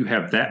 that if you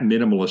have that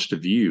minimalist a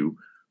view,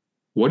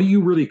 what are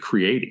you really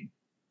creating?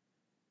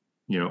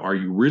 You know, are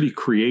you really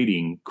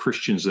creating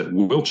Christians that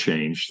will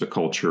change the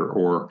culture,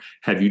 or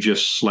have you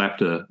just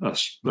slapped a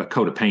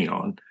coat of paint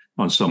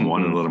on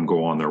someone and let them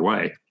go on their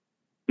way?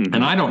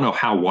 And I don't know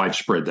how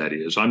widespread that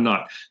is. I'm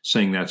not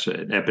saying that's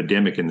an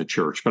epidemic in the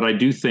church, but I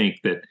do think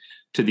that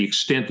to the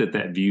extent that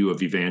that view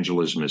of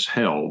evangelism is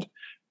held,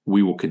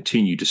 we will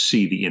continue to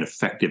see the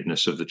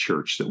ineffectiveness of the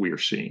church that we are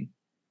seeing.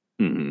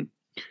 Mm-hmm.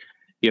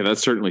 Yeah,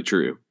 that's certainly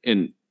true.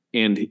 And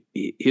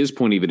his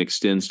point even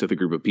extends to the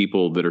group of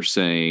people that are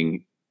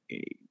saying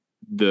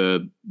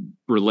the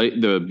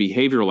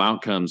behavioral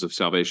outcomes of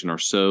salvation are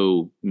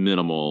so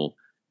minimal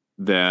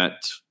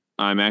that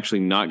I'm actually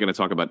not going to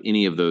talk about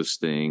any of those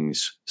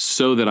things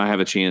so that I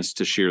have a chance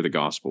to share the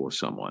gospel with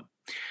someone.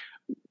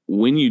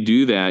 When you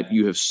do that,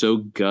 you have so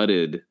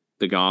gutted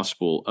the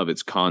gospel of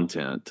its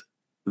content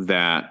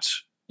that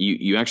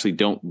you actually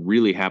don't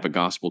really have a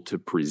gospel to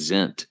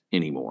present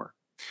anymore.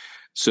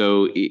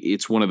 So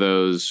it's one of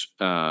those,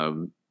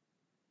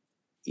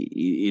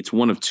 it's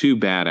one of two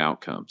bad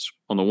outcomes.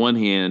 On the one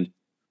hand,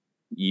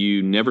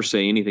 you never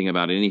say anything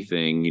about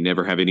anything. You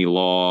never have any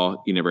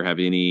law. You never have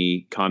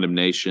any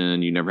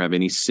condemnation. You never have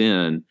any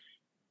sin.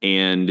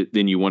 And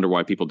then you wonder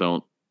why people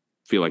don't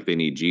feel like they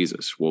need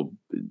Jesus. Well,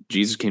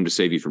 Jesus came to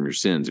save you from your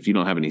sins. If you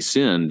don't have any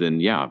sin, then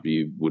yeah,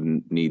 you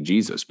wouldn't need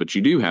Jesus, but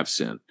you do have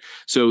sin.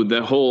 So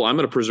the whole, I'm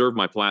going to preserve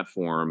my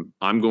platform.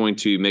 I'm going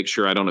to make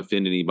sure I don't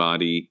offend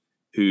anybody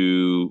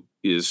who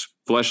is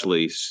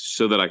fleshly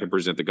so that I can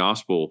present the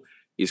gospel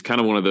is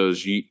kind of one of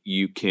those,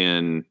 you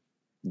can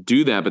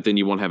do that, but then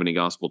you won't have any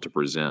gospel to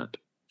present.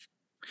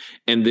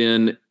 And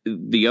then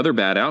the other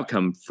bad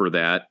outcome for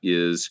that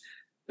is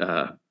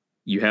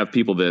you have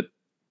people that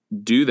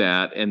do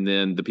that, and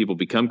then the people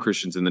become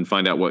Christians and then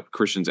find out what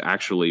Christians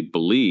actually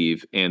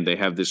believe, and they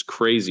have this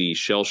crazy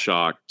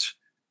shell-shocked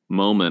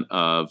moment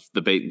of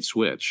the bait and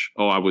switch.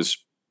 Oh, I was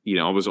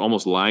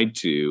almost lied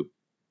to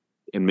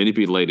and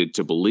manipulated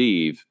to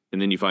believe, and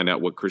then you find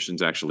out what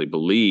Christians actually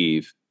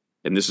believe,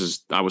 and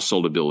I was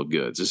sold a bill of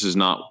goods. This is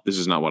not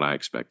what I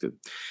expected.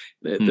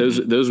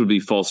 Mm-hmm. Those would be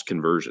false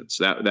conversions.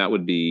 That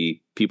would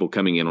be people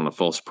coming in on a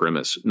false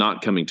premise,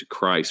 not coming to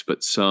Christ,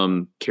 but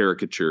some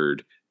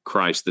caricatured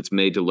Christ that's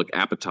made to look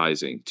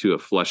appetizing to a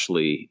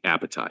fleshly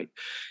appetite.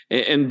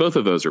 And both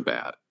of those are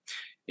bad.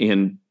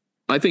 And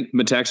I think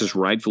Metaxas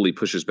rightfully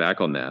pushes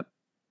back on that.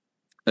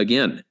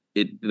 Again,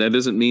 that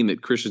doesn't mean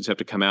that Christians have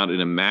to come out in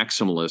a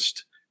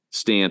maximalist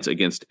stance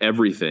against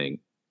everything.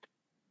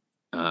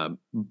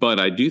 But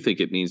I do think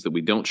it means that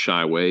we don't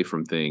shy away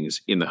from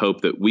things in the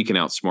hope that we can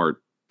outsmart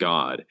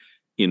God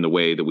in the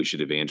way that we should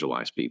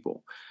evangelize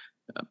people.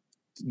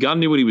 God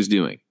knew what he was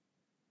doing.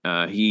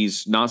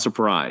 He's not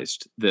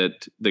surprised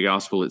that the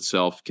gospel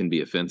itself can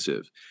be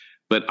offensive.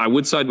 But I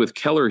would side with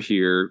Keller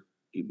here,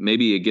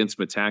 maybe against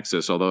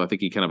Metaxas, although I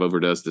think he kind of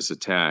overdoes this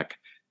attack.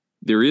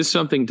 There is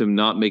something to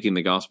not making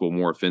the gospel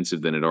more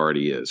offensive than it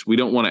already is. We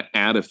don't want to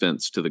add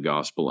offense to the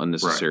gospel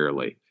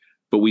unnecessarily, right.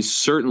 But we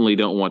certainly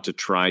don't want to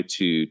try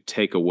to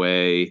take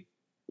away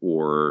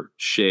or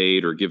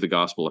shade or give the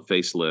gospel a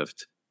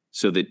facelift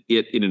so that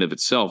it in and of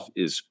itself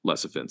is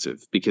less offensive.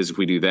 Because if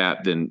we do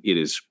that, then it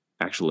is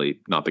actually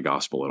not the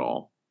gospel at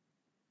all.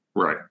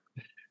 Right.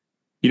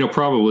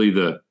 Probably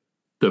the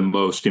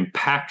most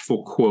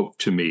impactful quote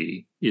to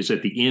me is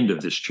at the end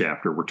of this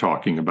chapter we're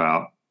talking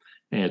about.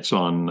 And it's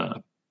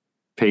on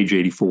page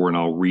 84, and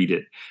I'll read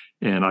it.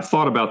 And I've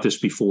thought about this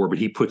before, but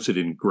he puts it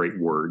in great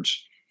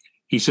words.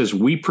 He says,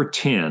 we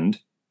pretend,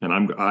 and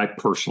I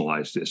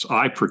personalize this,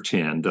 I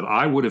pretend that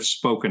I would have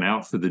spoken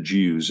out for the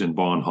Jews in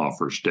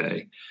Bonhoeffer's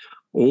day,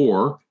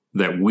 or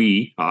that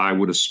I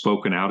would have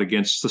spoken out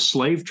against the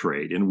slave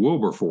trade in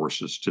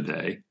Wilberforce's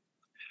today.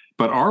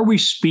 But are we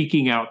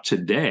speaking out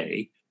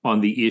today on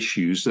the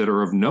issues that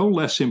are of no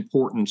less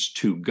importance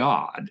to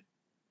God?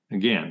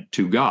 Again,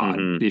 to God,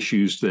 mm-hmm.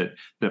 Issues that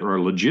are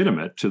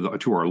legitimate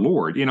to our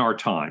Lord in our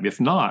time.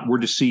 If not, we're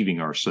deceiving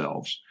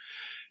ourselves.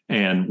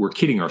 And we're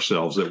kidding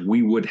ourselves that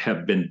we would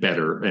have been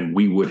better and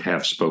we would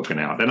have spoken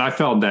out. And I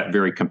found that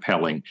very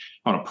compelling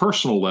on a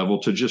personal level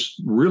to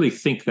just really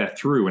think that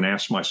through and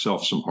ask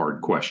myself some hard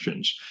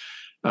questions.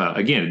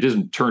 Again, it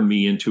doesn't turn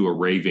me into a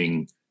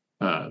raving,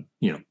 going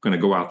to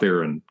go out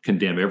there and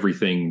condemn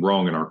everything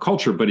wrong in our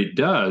culture, but it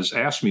does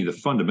ask me the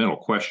fundamental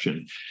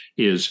question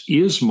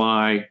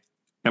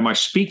am I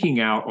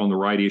speaking out on the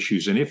right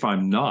issues? And if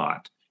I'm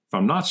not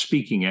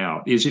speaking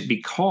out, is it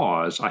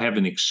because I have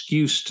an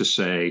excuse to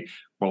say,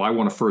 well, I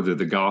want to further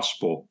the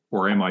gospel,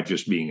 or am I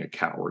just being a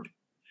coward?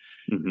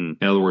 Mm-hmm.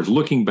 In other words,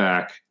 looking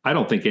back, I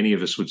don't think any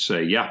of us would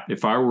say, yeah,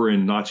 if I were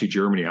in Nazi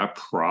Germany, I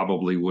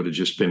probably would have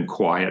just been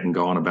quiet and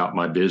gone about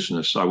my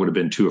business. I would have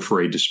been too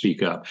afraid to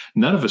speak up.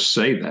 None of us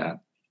say that,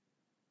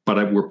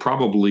 but we're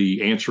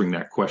probably answering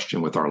that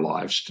question with our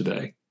lives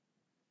today.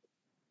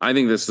 I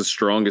think that's the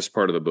strongest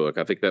part of the book.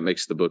 I think that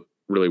makes the book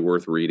really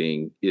worth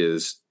reading.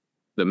 Is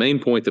the main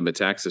point that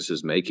Metaxas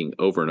is making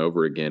over and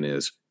over again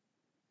is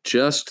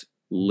just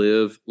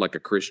live like a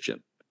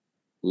Christian.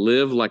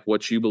 Live like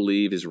what you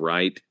believe is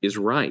right is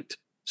right.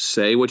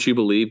 Say what you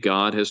believe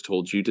God has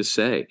told you to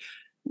say.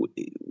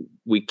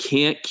 We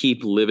can't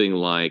keep living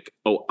like,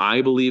 oh,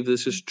 I believe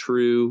this is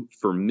true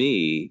for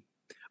me,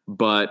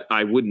 but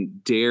I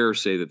wouldn't dare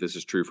say that this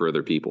is true for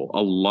other people.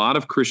 A lot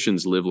of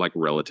Christians live like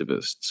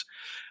relativists.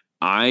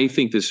 I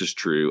think this is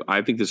true.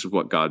 I think this is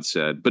what God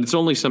said, but it's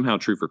only somehow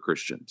true for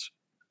Christians.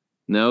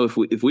 No, if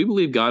we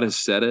believe God has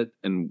said it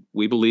and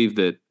we believe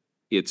that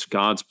it's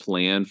God's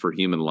plan for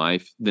human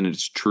life, then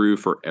it's true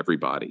for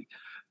everybody.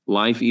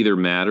 Life either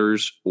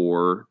matters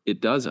or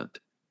it doesn't.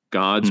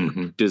 God's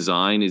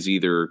design is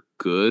either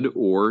good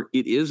or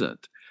it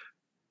isn't.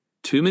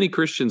 Too many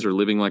Christians are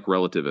living like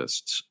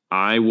relativists.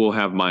 I will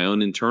have my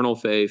own internal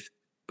faith,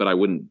 but I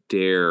wouldn't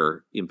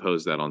dare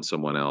impose that on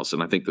someone else.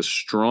 And I think the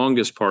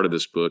strongest part of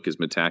this book is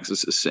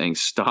Metaxas is saying,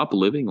 stop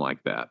living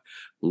like that.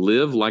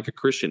 Live like a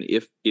Christian.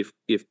 If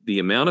the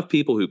amount of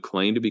people who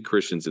claim to be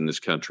Christians in this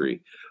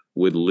country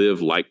would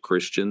live like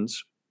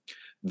Christians,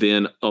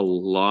 then a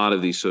lot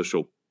of these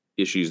social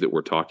issues that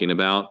we're talking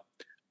about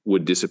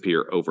would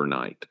disappear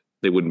overnight.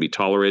 They wouldn't be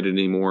tolerated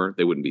anymore.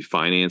 They wouldn't be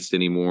financed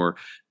anymore.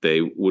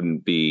 They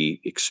wouldn't be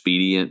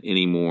expedient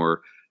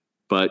anymore.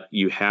 But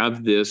you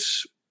have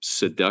this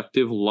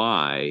seductive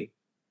lie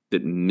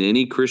that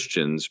many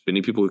Christians,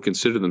 many people who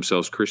consider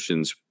themselves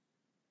Christians,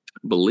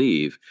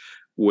 believe,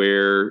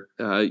 where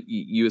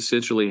you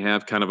essentially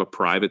have kind of a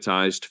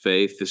privatized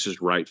faith. This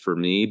is right for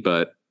me,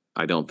 but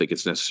I don't think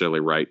it's necessarily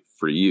right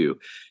for you.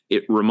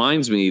 It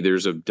reminds me,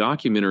 there's a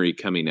documentary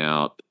coming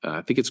out.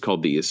 I think it's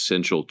called The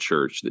Essential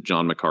Church, that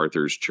John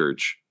MacArthur's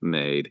church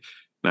made.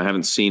 And I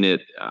haven't seen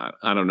it.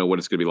 I don't know what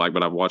it's going to be like,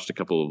 but I've watched a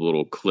couple of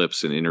little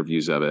clips and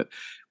interviews of it.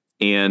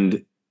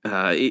 And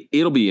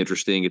it'll be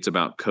interesting. It's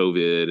about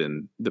COVID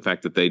and the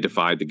fact that they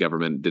defied the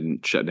government,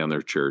 didn't shut down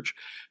their church.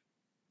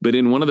 But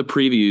in one of the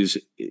previews,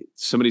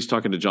 somebody's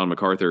talking to John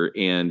MacArthur,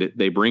 and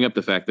they bring up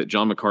the fact that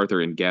John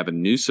MacArthur and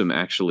Gavin Newsom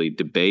actually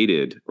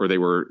debated, or they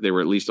were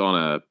at least on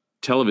a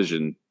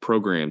television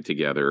program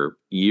together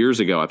years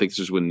ago. I think this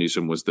is when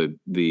Newsom was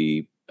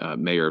the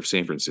mayor of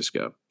San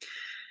Francisco.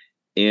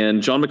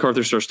 And John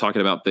MacArthur starts talking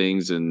about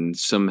things, and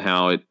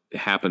somehow it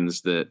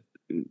happens that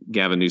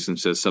Gavin Newsom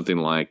says something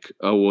like,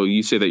 "Oh, well,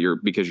 you say that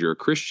because you're a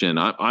Christian.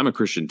 I'm a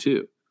Christian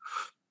too."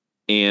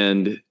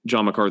 And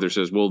John MacArthur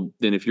says, "Well,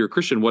 then if you're a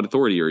Christian, what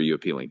authority are you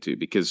appealing to?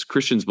 Because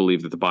Christians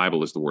believe that the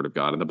Bible is the word of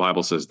God, and the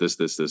Bible says this,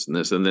 this, this, and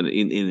this." And then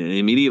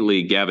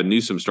immediately Gavin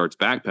Newsom starts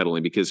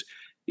backpedaling, because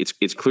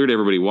it's clear to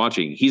everybody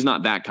watching he's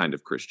not that kind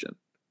of Christian.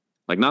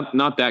 Like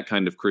not that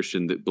kind of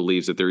Christian that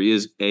believes that there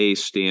is a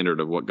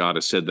standard of what God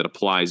has said that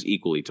applies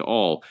equally to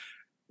all.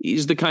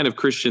 He's the kind of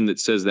Christian that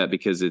says that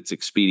because it's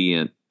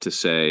expedient to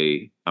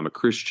say, I'm a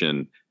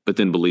Christian, but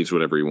then believes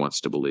whatever he wants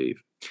to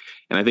believe.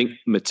 And I think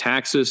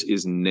Metaxas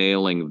is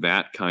nailing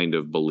that kind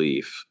of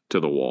belief to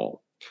the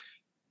wall.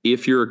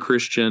 If you're a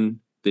Christian,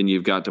 then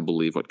you've got to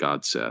believe what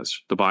God says.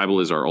 The Bible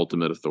is our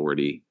ultimate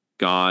authority.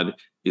 God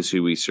is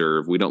who we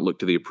serve. We don't look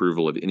to the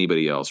approval of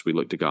anybody else. We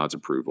look to God's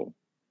approval.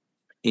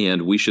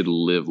 And we should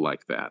live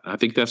like that. I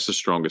think that's the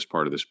strongest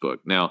part of this book.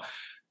 Now,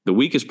 the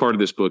weakest part of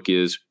this book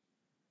is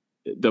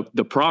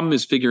the problem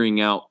is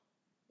figuring out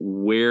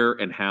where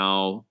and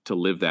how to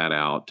live that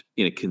out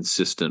in a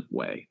consistent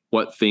way.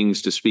 What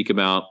things to speak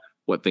about,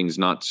 what things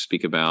not to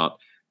speak about.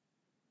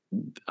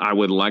 I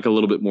would like a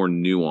little bit more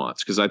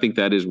nuance, because I think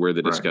that is where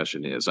the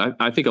discussion is.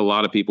 I think a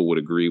lot of people would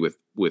agree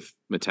with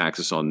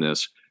Metaxas on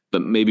this,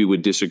 but maybe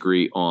would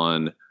disagree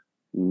on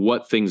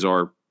what things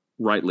are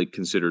rightly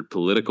considered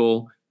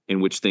political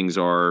and which things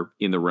are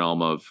in the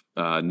realm of,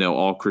 no,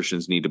 all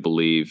Christians need to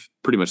believe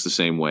pretty much the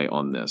same way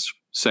on this.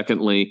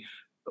 Secondly,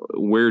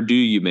 where do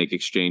you make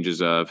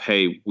exchanges of,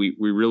 hey, we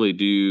really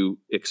do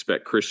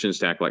expect Christians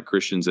to act like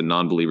Christians and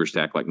non-believers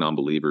to act like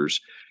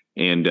non-believers.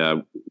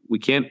 And we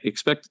can't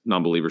expect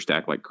non-believers to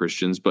act like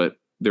Christians, but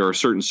there are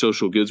certain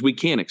social goods we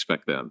can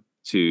expect them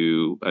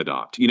to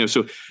adopt.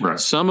 So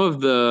some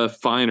of the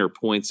finer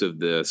points of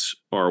this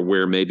are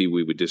where maybe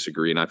we would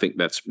disagree. And I think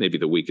that's maybe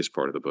the weakest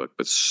part of the book.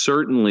 But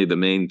certainly the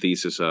main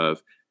thesis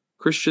of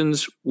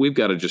Christians, we've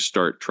got to just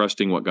start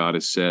trusting what God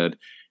has said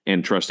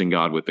and trusting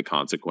God with the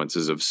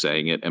consequences of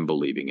saying it and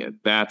believing it.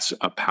 That's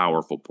a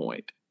powerful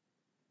point.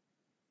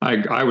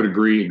 I would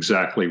agree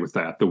exactly with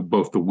that,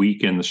 both the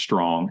weak and the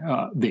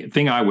strong. The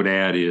thing I would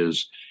add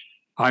is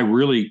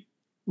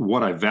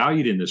what I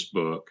valued in this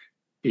book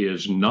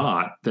is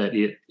not that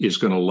it is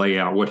going to lay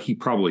out what he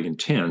probably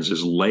intends,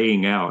 is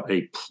laying out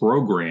a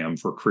program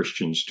for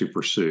Christians to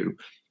pursue.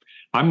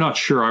 I'm not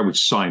sure I would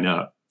sign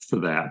up for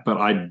that, but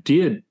I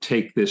did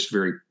take this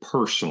very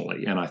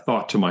personally. And I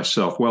thought to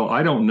myself, well,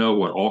 I don't know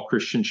what all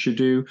Christians should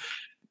do,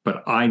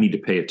 but I need to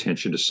pay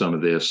attention to some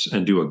of this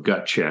and do a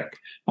gut check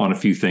on a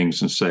few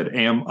things and said,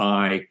 am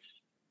I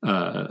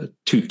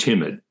too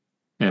timid?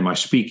 Am I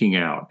speaking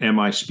out? Am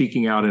I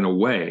speaking out in a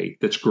way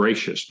that's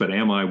gracious, but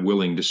am I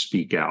willing to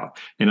speak out?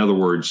 In other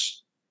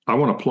words, I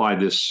want to apply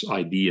this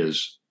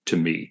ideas to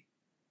me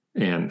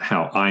and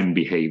how I'm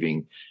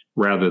behaving,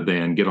 rather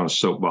than get on a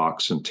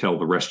soapbox and tell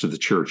the rest of the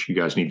church, you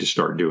guys need to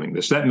start doing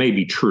this. That may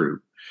be true,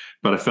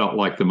 but I felt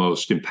like the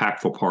most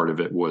impactful part of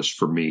it was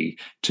for me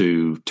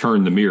to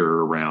turn the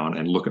mirror around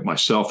and look at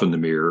myself in the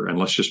mirror, and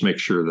let's just make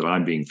sure that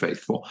I'm being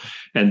faithful.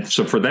 And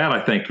so for that,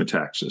 I thank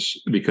Metaxas,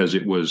 because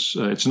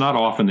it's not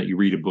often that you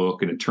read a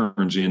book and it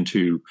turns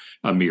into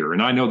a mirror.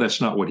 And I know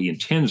that's not what he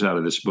intends out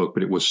of this book,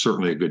 but it was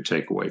certainly a good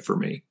takeaway for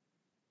me.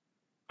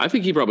 I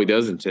think he probably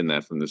does intend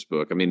that from this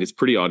book. I mean, it's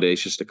pretty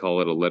audacious to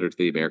call it a letter to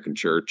the American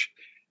church,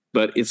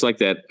 but it's like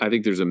that. I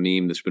think there's a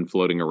meme that's been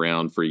floating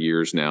around for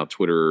years now,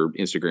 Twitter,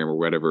 Instagram, or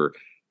whatever.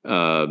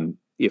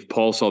 If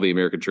Paul saw the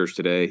American church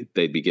today,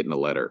 they'd be getting a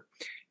letter.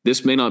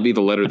 This may not be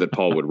the letter that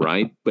Paul would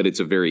write, but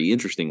it's a very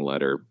interesting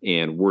letter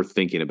and worth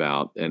thinking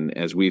about. And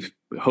as we've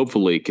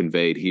hopefully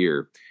conveyed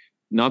here,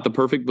 not the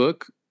perfect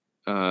book.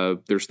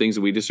 There's things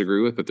that we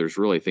disagree with, but there's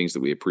really things that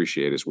we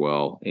appreciate as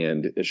well.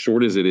 And as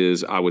short as it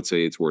is, I would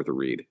say it's worth a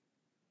read.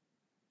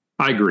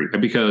 I agree,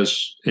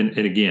 because, and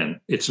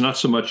again, it's not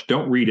so much,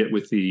 don't read it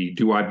with the,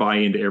 do I buy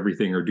into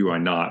everything or do I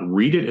not?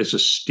 Read it as a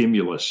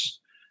stimulus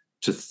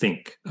to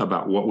think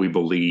about what we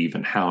believe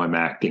and how I'm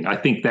acting. I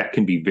think that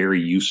can be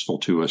very useful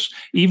to us,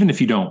 even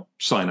if you don't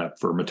sign up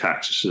for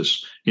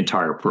Metaxas's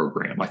entire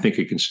program. I think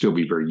it can still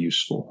be very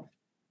useful.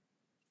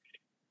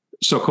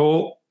 So,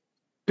 Cole,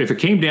 if it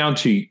came down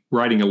to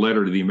writing a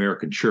letter to the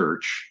American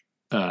church,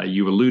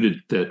 you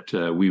alluded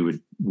that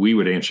we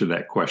would answer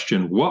that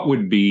question. What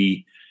would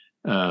be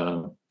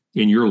in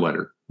your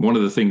letter? One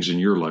of the things in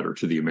your letter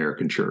to the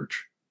American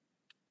church?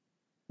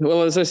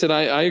 Well, as I said,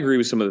 I agree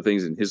with some of the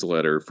things in his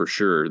letter for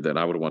sure that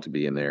I would want to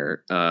be in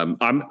there.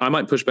 I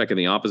might push back in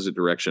the opposite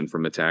direction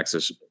from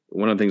Metaxas.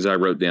 One of the things I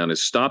wrote down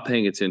is stop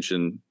paying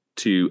attention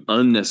to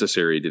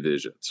unnecessary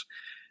divisions.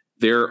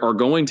 There are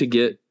going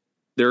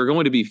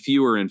to be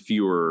fewer and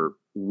fewer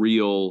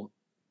real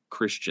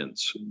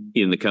Christians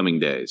in the coming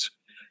days.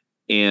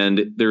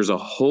 And there's a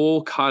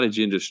whole cottage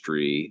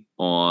industry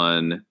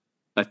on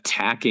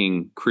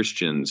attacking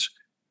Christians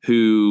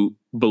who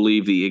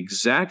believe the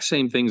exact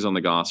same things on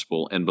the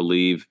gospel and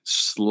believe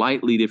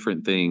slightly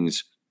different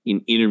things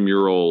in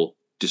intramural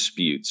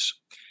disputes.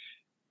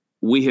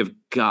 We have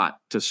got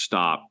to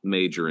stop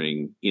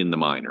majoring in the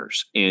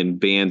minors and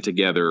band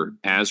together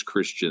as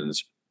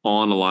Christians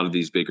on a lot of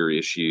these bigger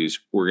issues.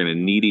 We're going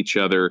to need each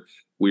other.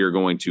 We are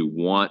going to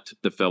want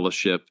the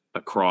fellowship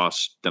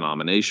across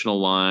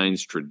denominational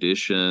lines,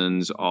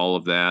 traditions, all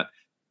of that.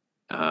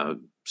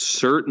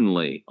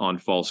 Certainly on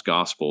false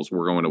gospels,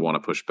 we're going to want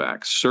to push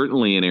back.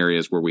 Certainly in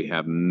areas where we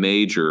have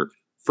major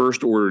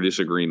first order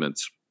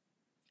disagreements,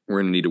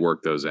 we're going to need to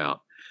work those out.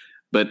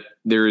 But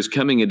there is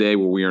coming a day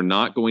where we are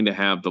not going to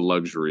have the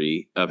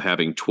luxury of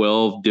having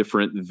 12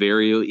 different,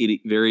 very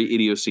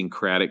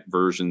idiosyncratic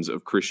versions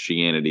of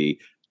Christianity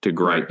to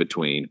gripe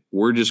between.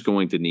 We're just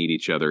going to need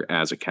each other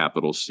as a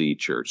capital C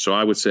church. So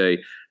I would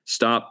say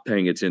stop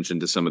paying attention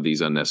to some of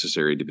these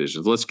unnecessary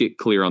divisions. Let's get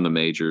clear on the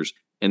majors,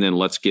 and then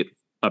let's get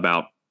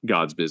about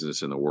God's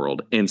business in the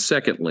world. And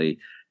secondly,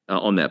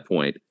 on that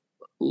point,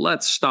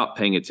 let's stop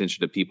paying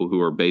attention to people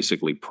who are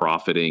basically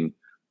profiting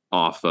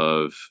off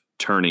of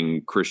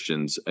turning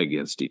Christians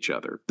against each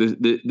other.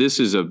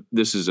 This is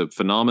a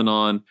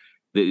phenomenon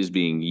that is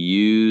being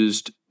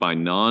used by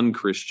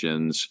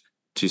non-Christians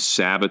to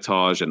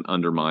sabotage and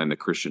undermine the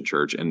Christian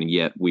church, and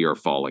yet we are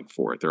falling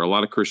for it. There are a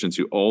lot of Christians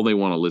who all they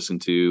want to listen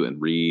to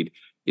and read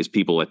is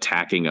people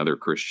attacking other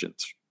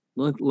Christians.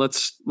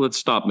 Let's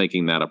stop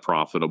making that a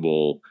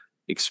profitable,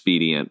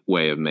 expedient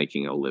way of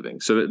making a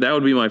living. So that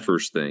would be my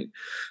first thing.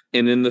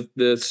 And then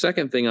the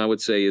second thing I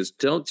would say is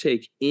don't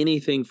take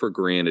anything for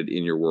granted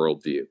in your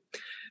worldview.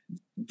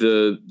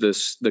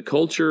 The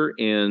culture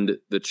and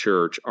the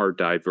church are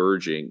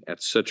diverging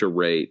at such a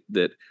rate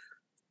that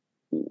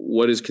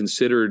what is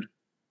considered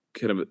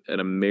kind of an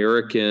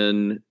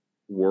American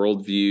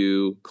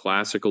worldview,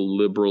 classical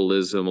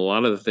liberalism, a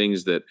lot of the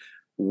things that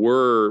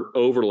were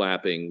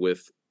overlapping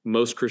with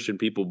most Christian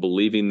people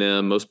believing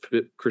them, most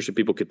Christian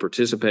people could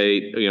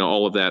participate,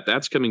 all of that,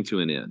 that's coming to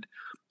an end.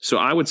 So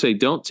I would say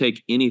don't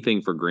take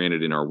anything for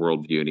granted in our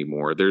worldview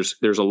anymore. There's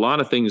a lot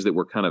of things that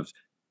were kind of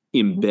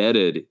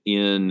embedded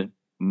in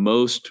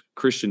most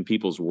Christian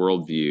people's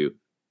worldview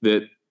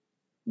that,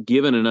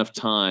 given enough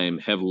time,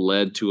 have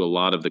led to a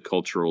lot of the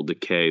cultural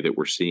decay that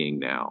we're seeing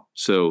now.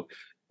 So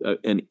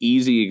an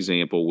easy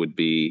example would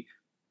be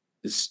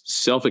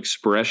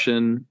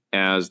self-expression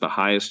as the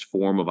highest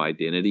form of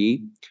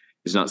identity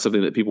is not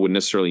something that people would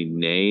necessarily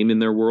name in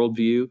their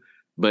worldview,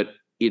 but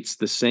it's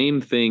the same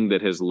thing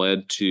that has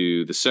led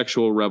to the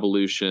sexual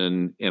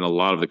revolution and a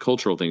lot of the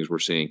cultural things we're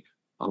seeing.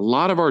 A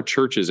lot of our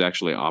churches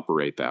actually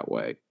operate that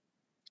way.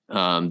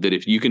 That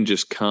if you can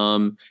just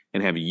come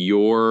and have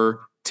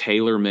your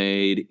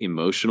tailor-made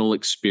emotional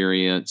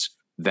experience,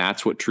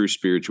 that's what true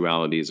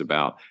spirituality is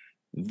about.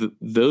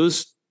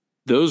 Those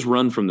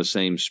run from the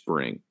same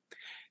spring.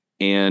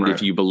 And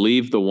if you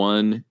believe the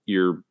one,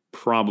 you're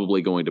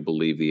probably going to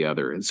believe the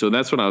other. And so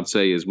that's what I would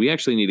say is we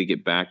actually need to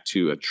get back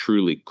to a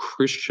truly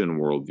Christian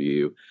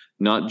worldview,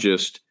 not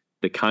just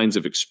the kinds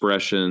of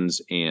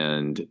expressions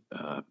and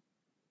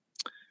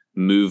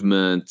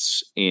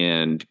movements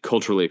and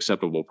culturally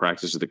acceptable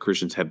practices that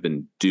Christians have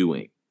been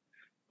doing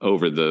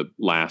over the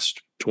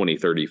last 20,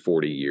 30,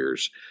 40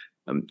 years.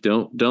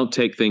 Don't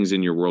take things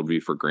in your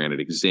worldview for granted.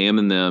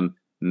 Examine them,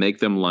 make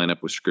them line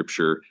up with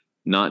Scripture,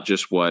 not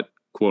just what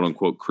quote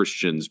unquote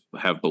Christians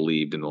have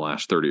believed in the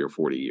last 30 or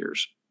 40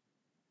 years.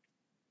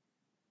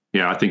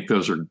 Yeah, I think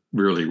those are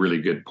really,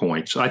 really good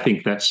points. I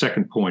think that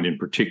second point in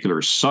particular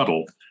is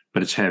subtle,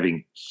 but it's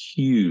having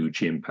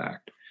huge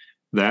impact.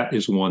 That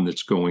is one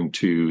that's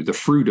the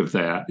fruit of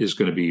that is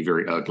going to be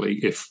very ugly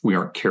if we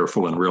aren't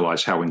careful and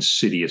realize how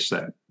insidious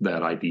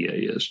that idea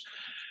is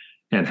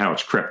and how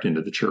it's crept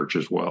into the church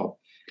as well.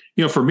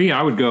 For me,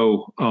 I would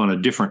go on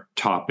a different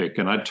topic,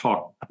 and I'd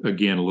talk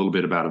again a little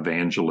bit about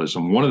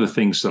evangelism. One of the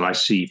things that I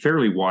see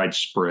fairly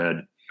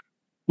widespread,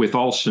 with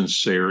all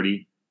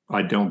sincerity,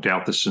 I don't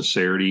doubt the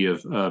sincerity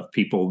of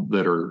people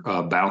that are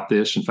about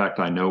this. In fact,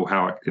 I know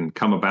how it can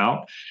come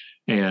about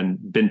and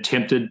been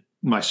tempted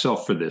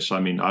myself for this. I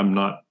mean, I'm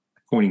not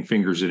pointing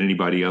fingers at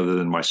anybody other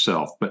than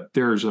myself, but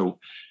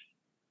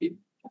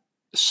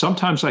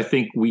sometimes I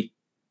think we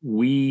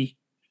we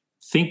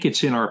think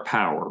it's in our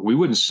power. We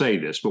wouldn't say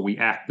this, but we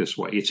act this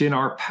way. It's in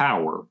our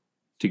power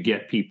to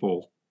get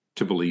people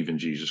to believe in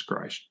Jesus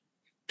Christ,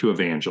 to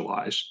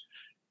evangelize.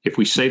 If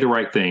we say the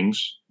right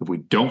things, if we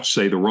don't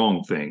say the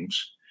wrong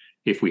things,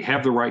 if we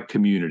have the right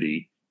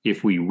community,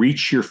 if we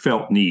reach your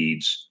felt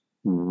needs,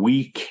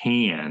 we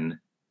can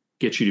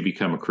get you to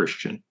become a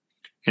Christian.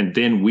 And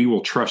then we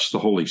will trust the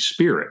Holy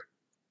Spirit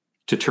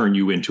to turn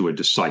you into a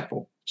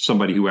disciple,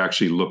 somebody who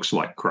actually looks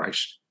like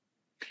Christ.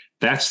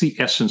 That's the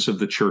essence of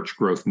the church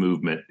growth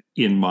movement,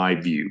 in my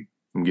view.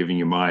 I'm giving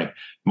you my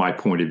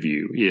point of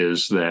view,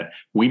 is that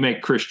we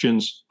make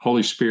Christians.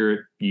 Holy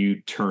Spirit,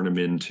 you tell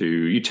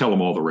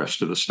them all the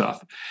rest of the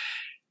stuff.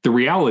 The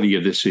reality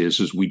of this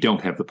is we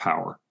don't have the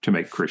power to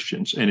make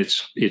Christians, and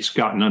it's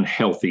gotten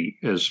unhealthy,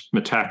 as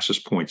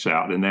Metaxas points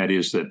out, and that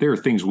is that there are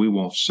things we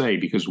won't say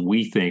because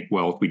we think,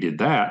 well, if we did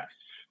that,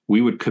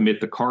 we would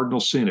commit the cardinal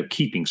sin of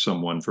keeping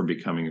someone from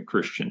becoming a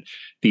Christian.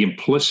 The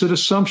implicit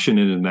assumption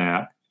in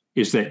that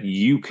is that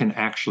you can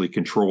actually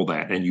control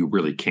that, and you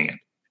really can't.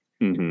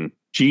 Mm-hmm.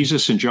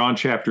 Jesus in John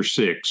chapter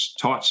 6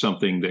 taught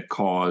something that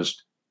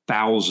caused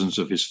thousands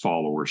of his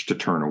followers to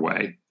turn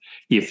away.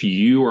 If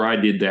you or I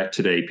did that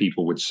today,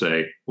 people would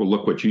say, well,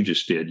 look what you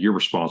just did. You're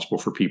responsible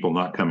for people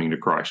not coming to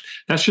Christ.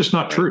 That's just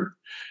not true.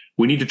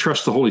 We need to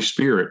trust the Holy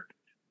Spirit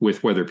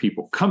with whether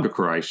people come to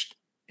Christ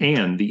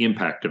and the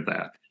impact of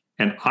that.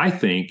 And I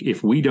think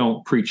if we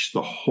don't preach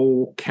the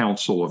whole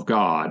counsel of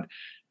God,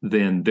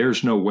 then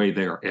there's no way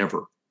they are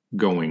ever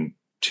going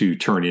to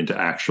turn into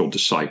actual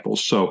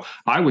disciples. So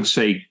I would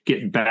say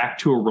get back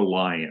to a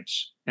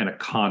reliance and a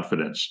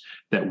confidence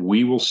that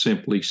we will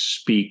simply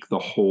speak the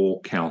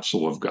whole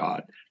counsel of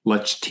God.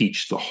 Let's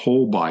teach the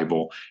whole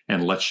Bible,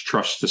 and let's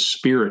trust the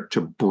Spirit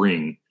to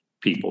bring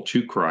people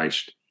to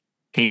Christ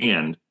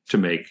and to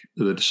make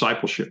the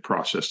discipleship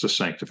process, the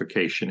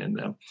sanctification in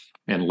them.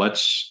 And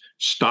let's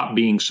stop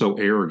being so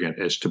arrogant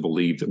as to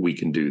believe that we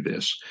can do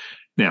this.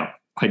 Now,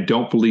 I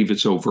don't believe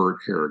it's overt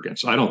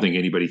arrogance. I don't think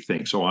anybody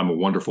thinks, oh, I'm a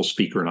wonderful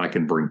speaker and I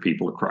can bring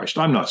people to Christ.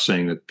 I'm not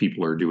saying that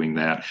people are doing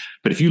that.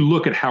 But if you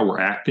look at how we're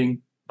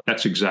acting,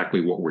 that's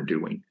exactly what we're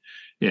doing.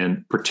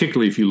 And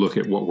particularly if you look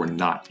at what we're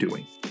not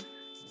doing,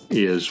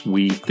 is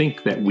we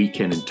think that we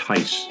can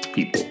entice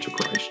people to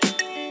Christ.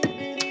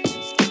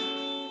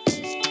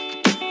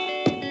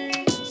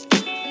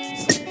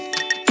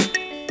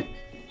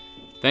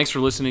 Thanks for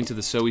listening to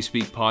the So We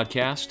Speak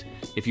podcast.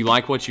 If you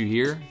like what you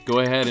hear, go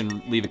ahead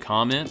and leave a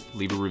comment,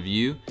 leave a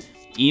review,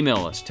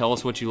 email us, tell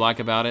us what you like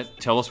about it,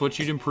 tell us what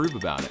you'd improve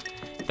about it.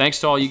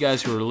 Thanks to all you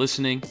guys who are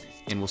listening,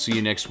 and we'll see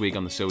you next week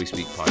on the So We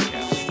Speak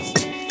podcast.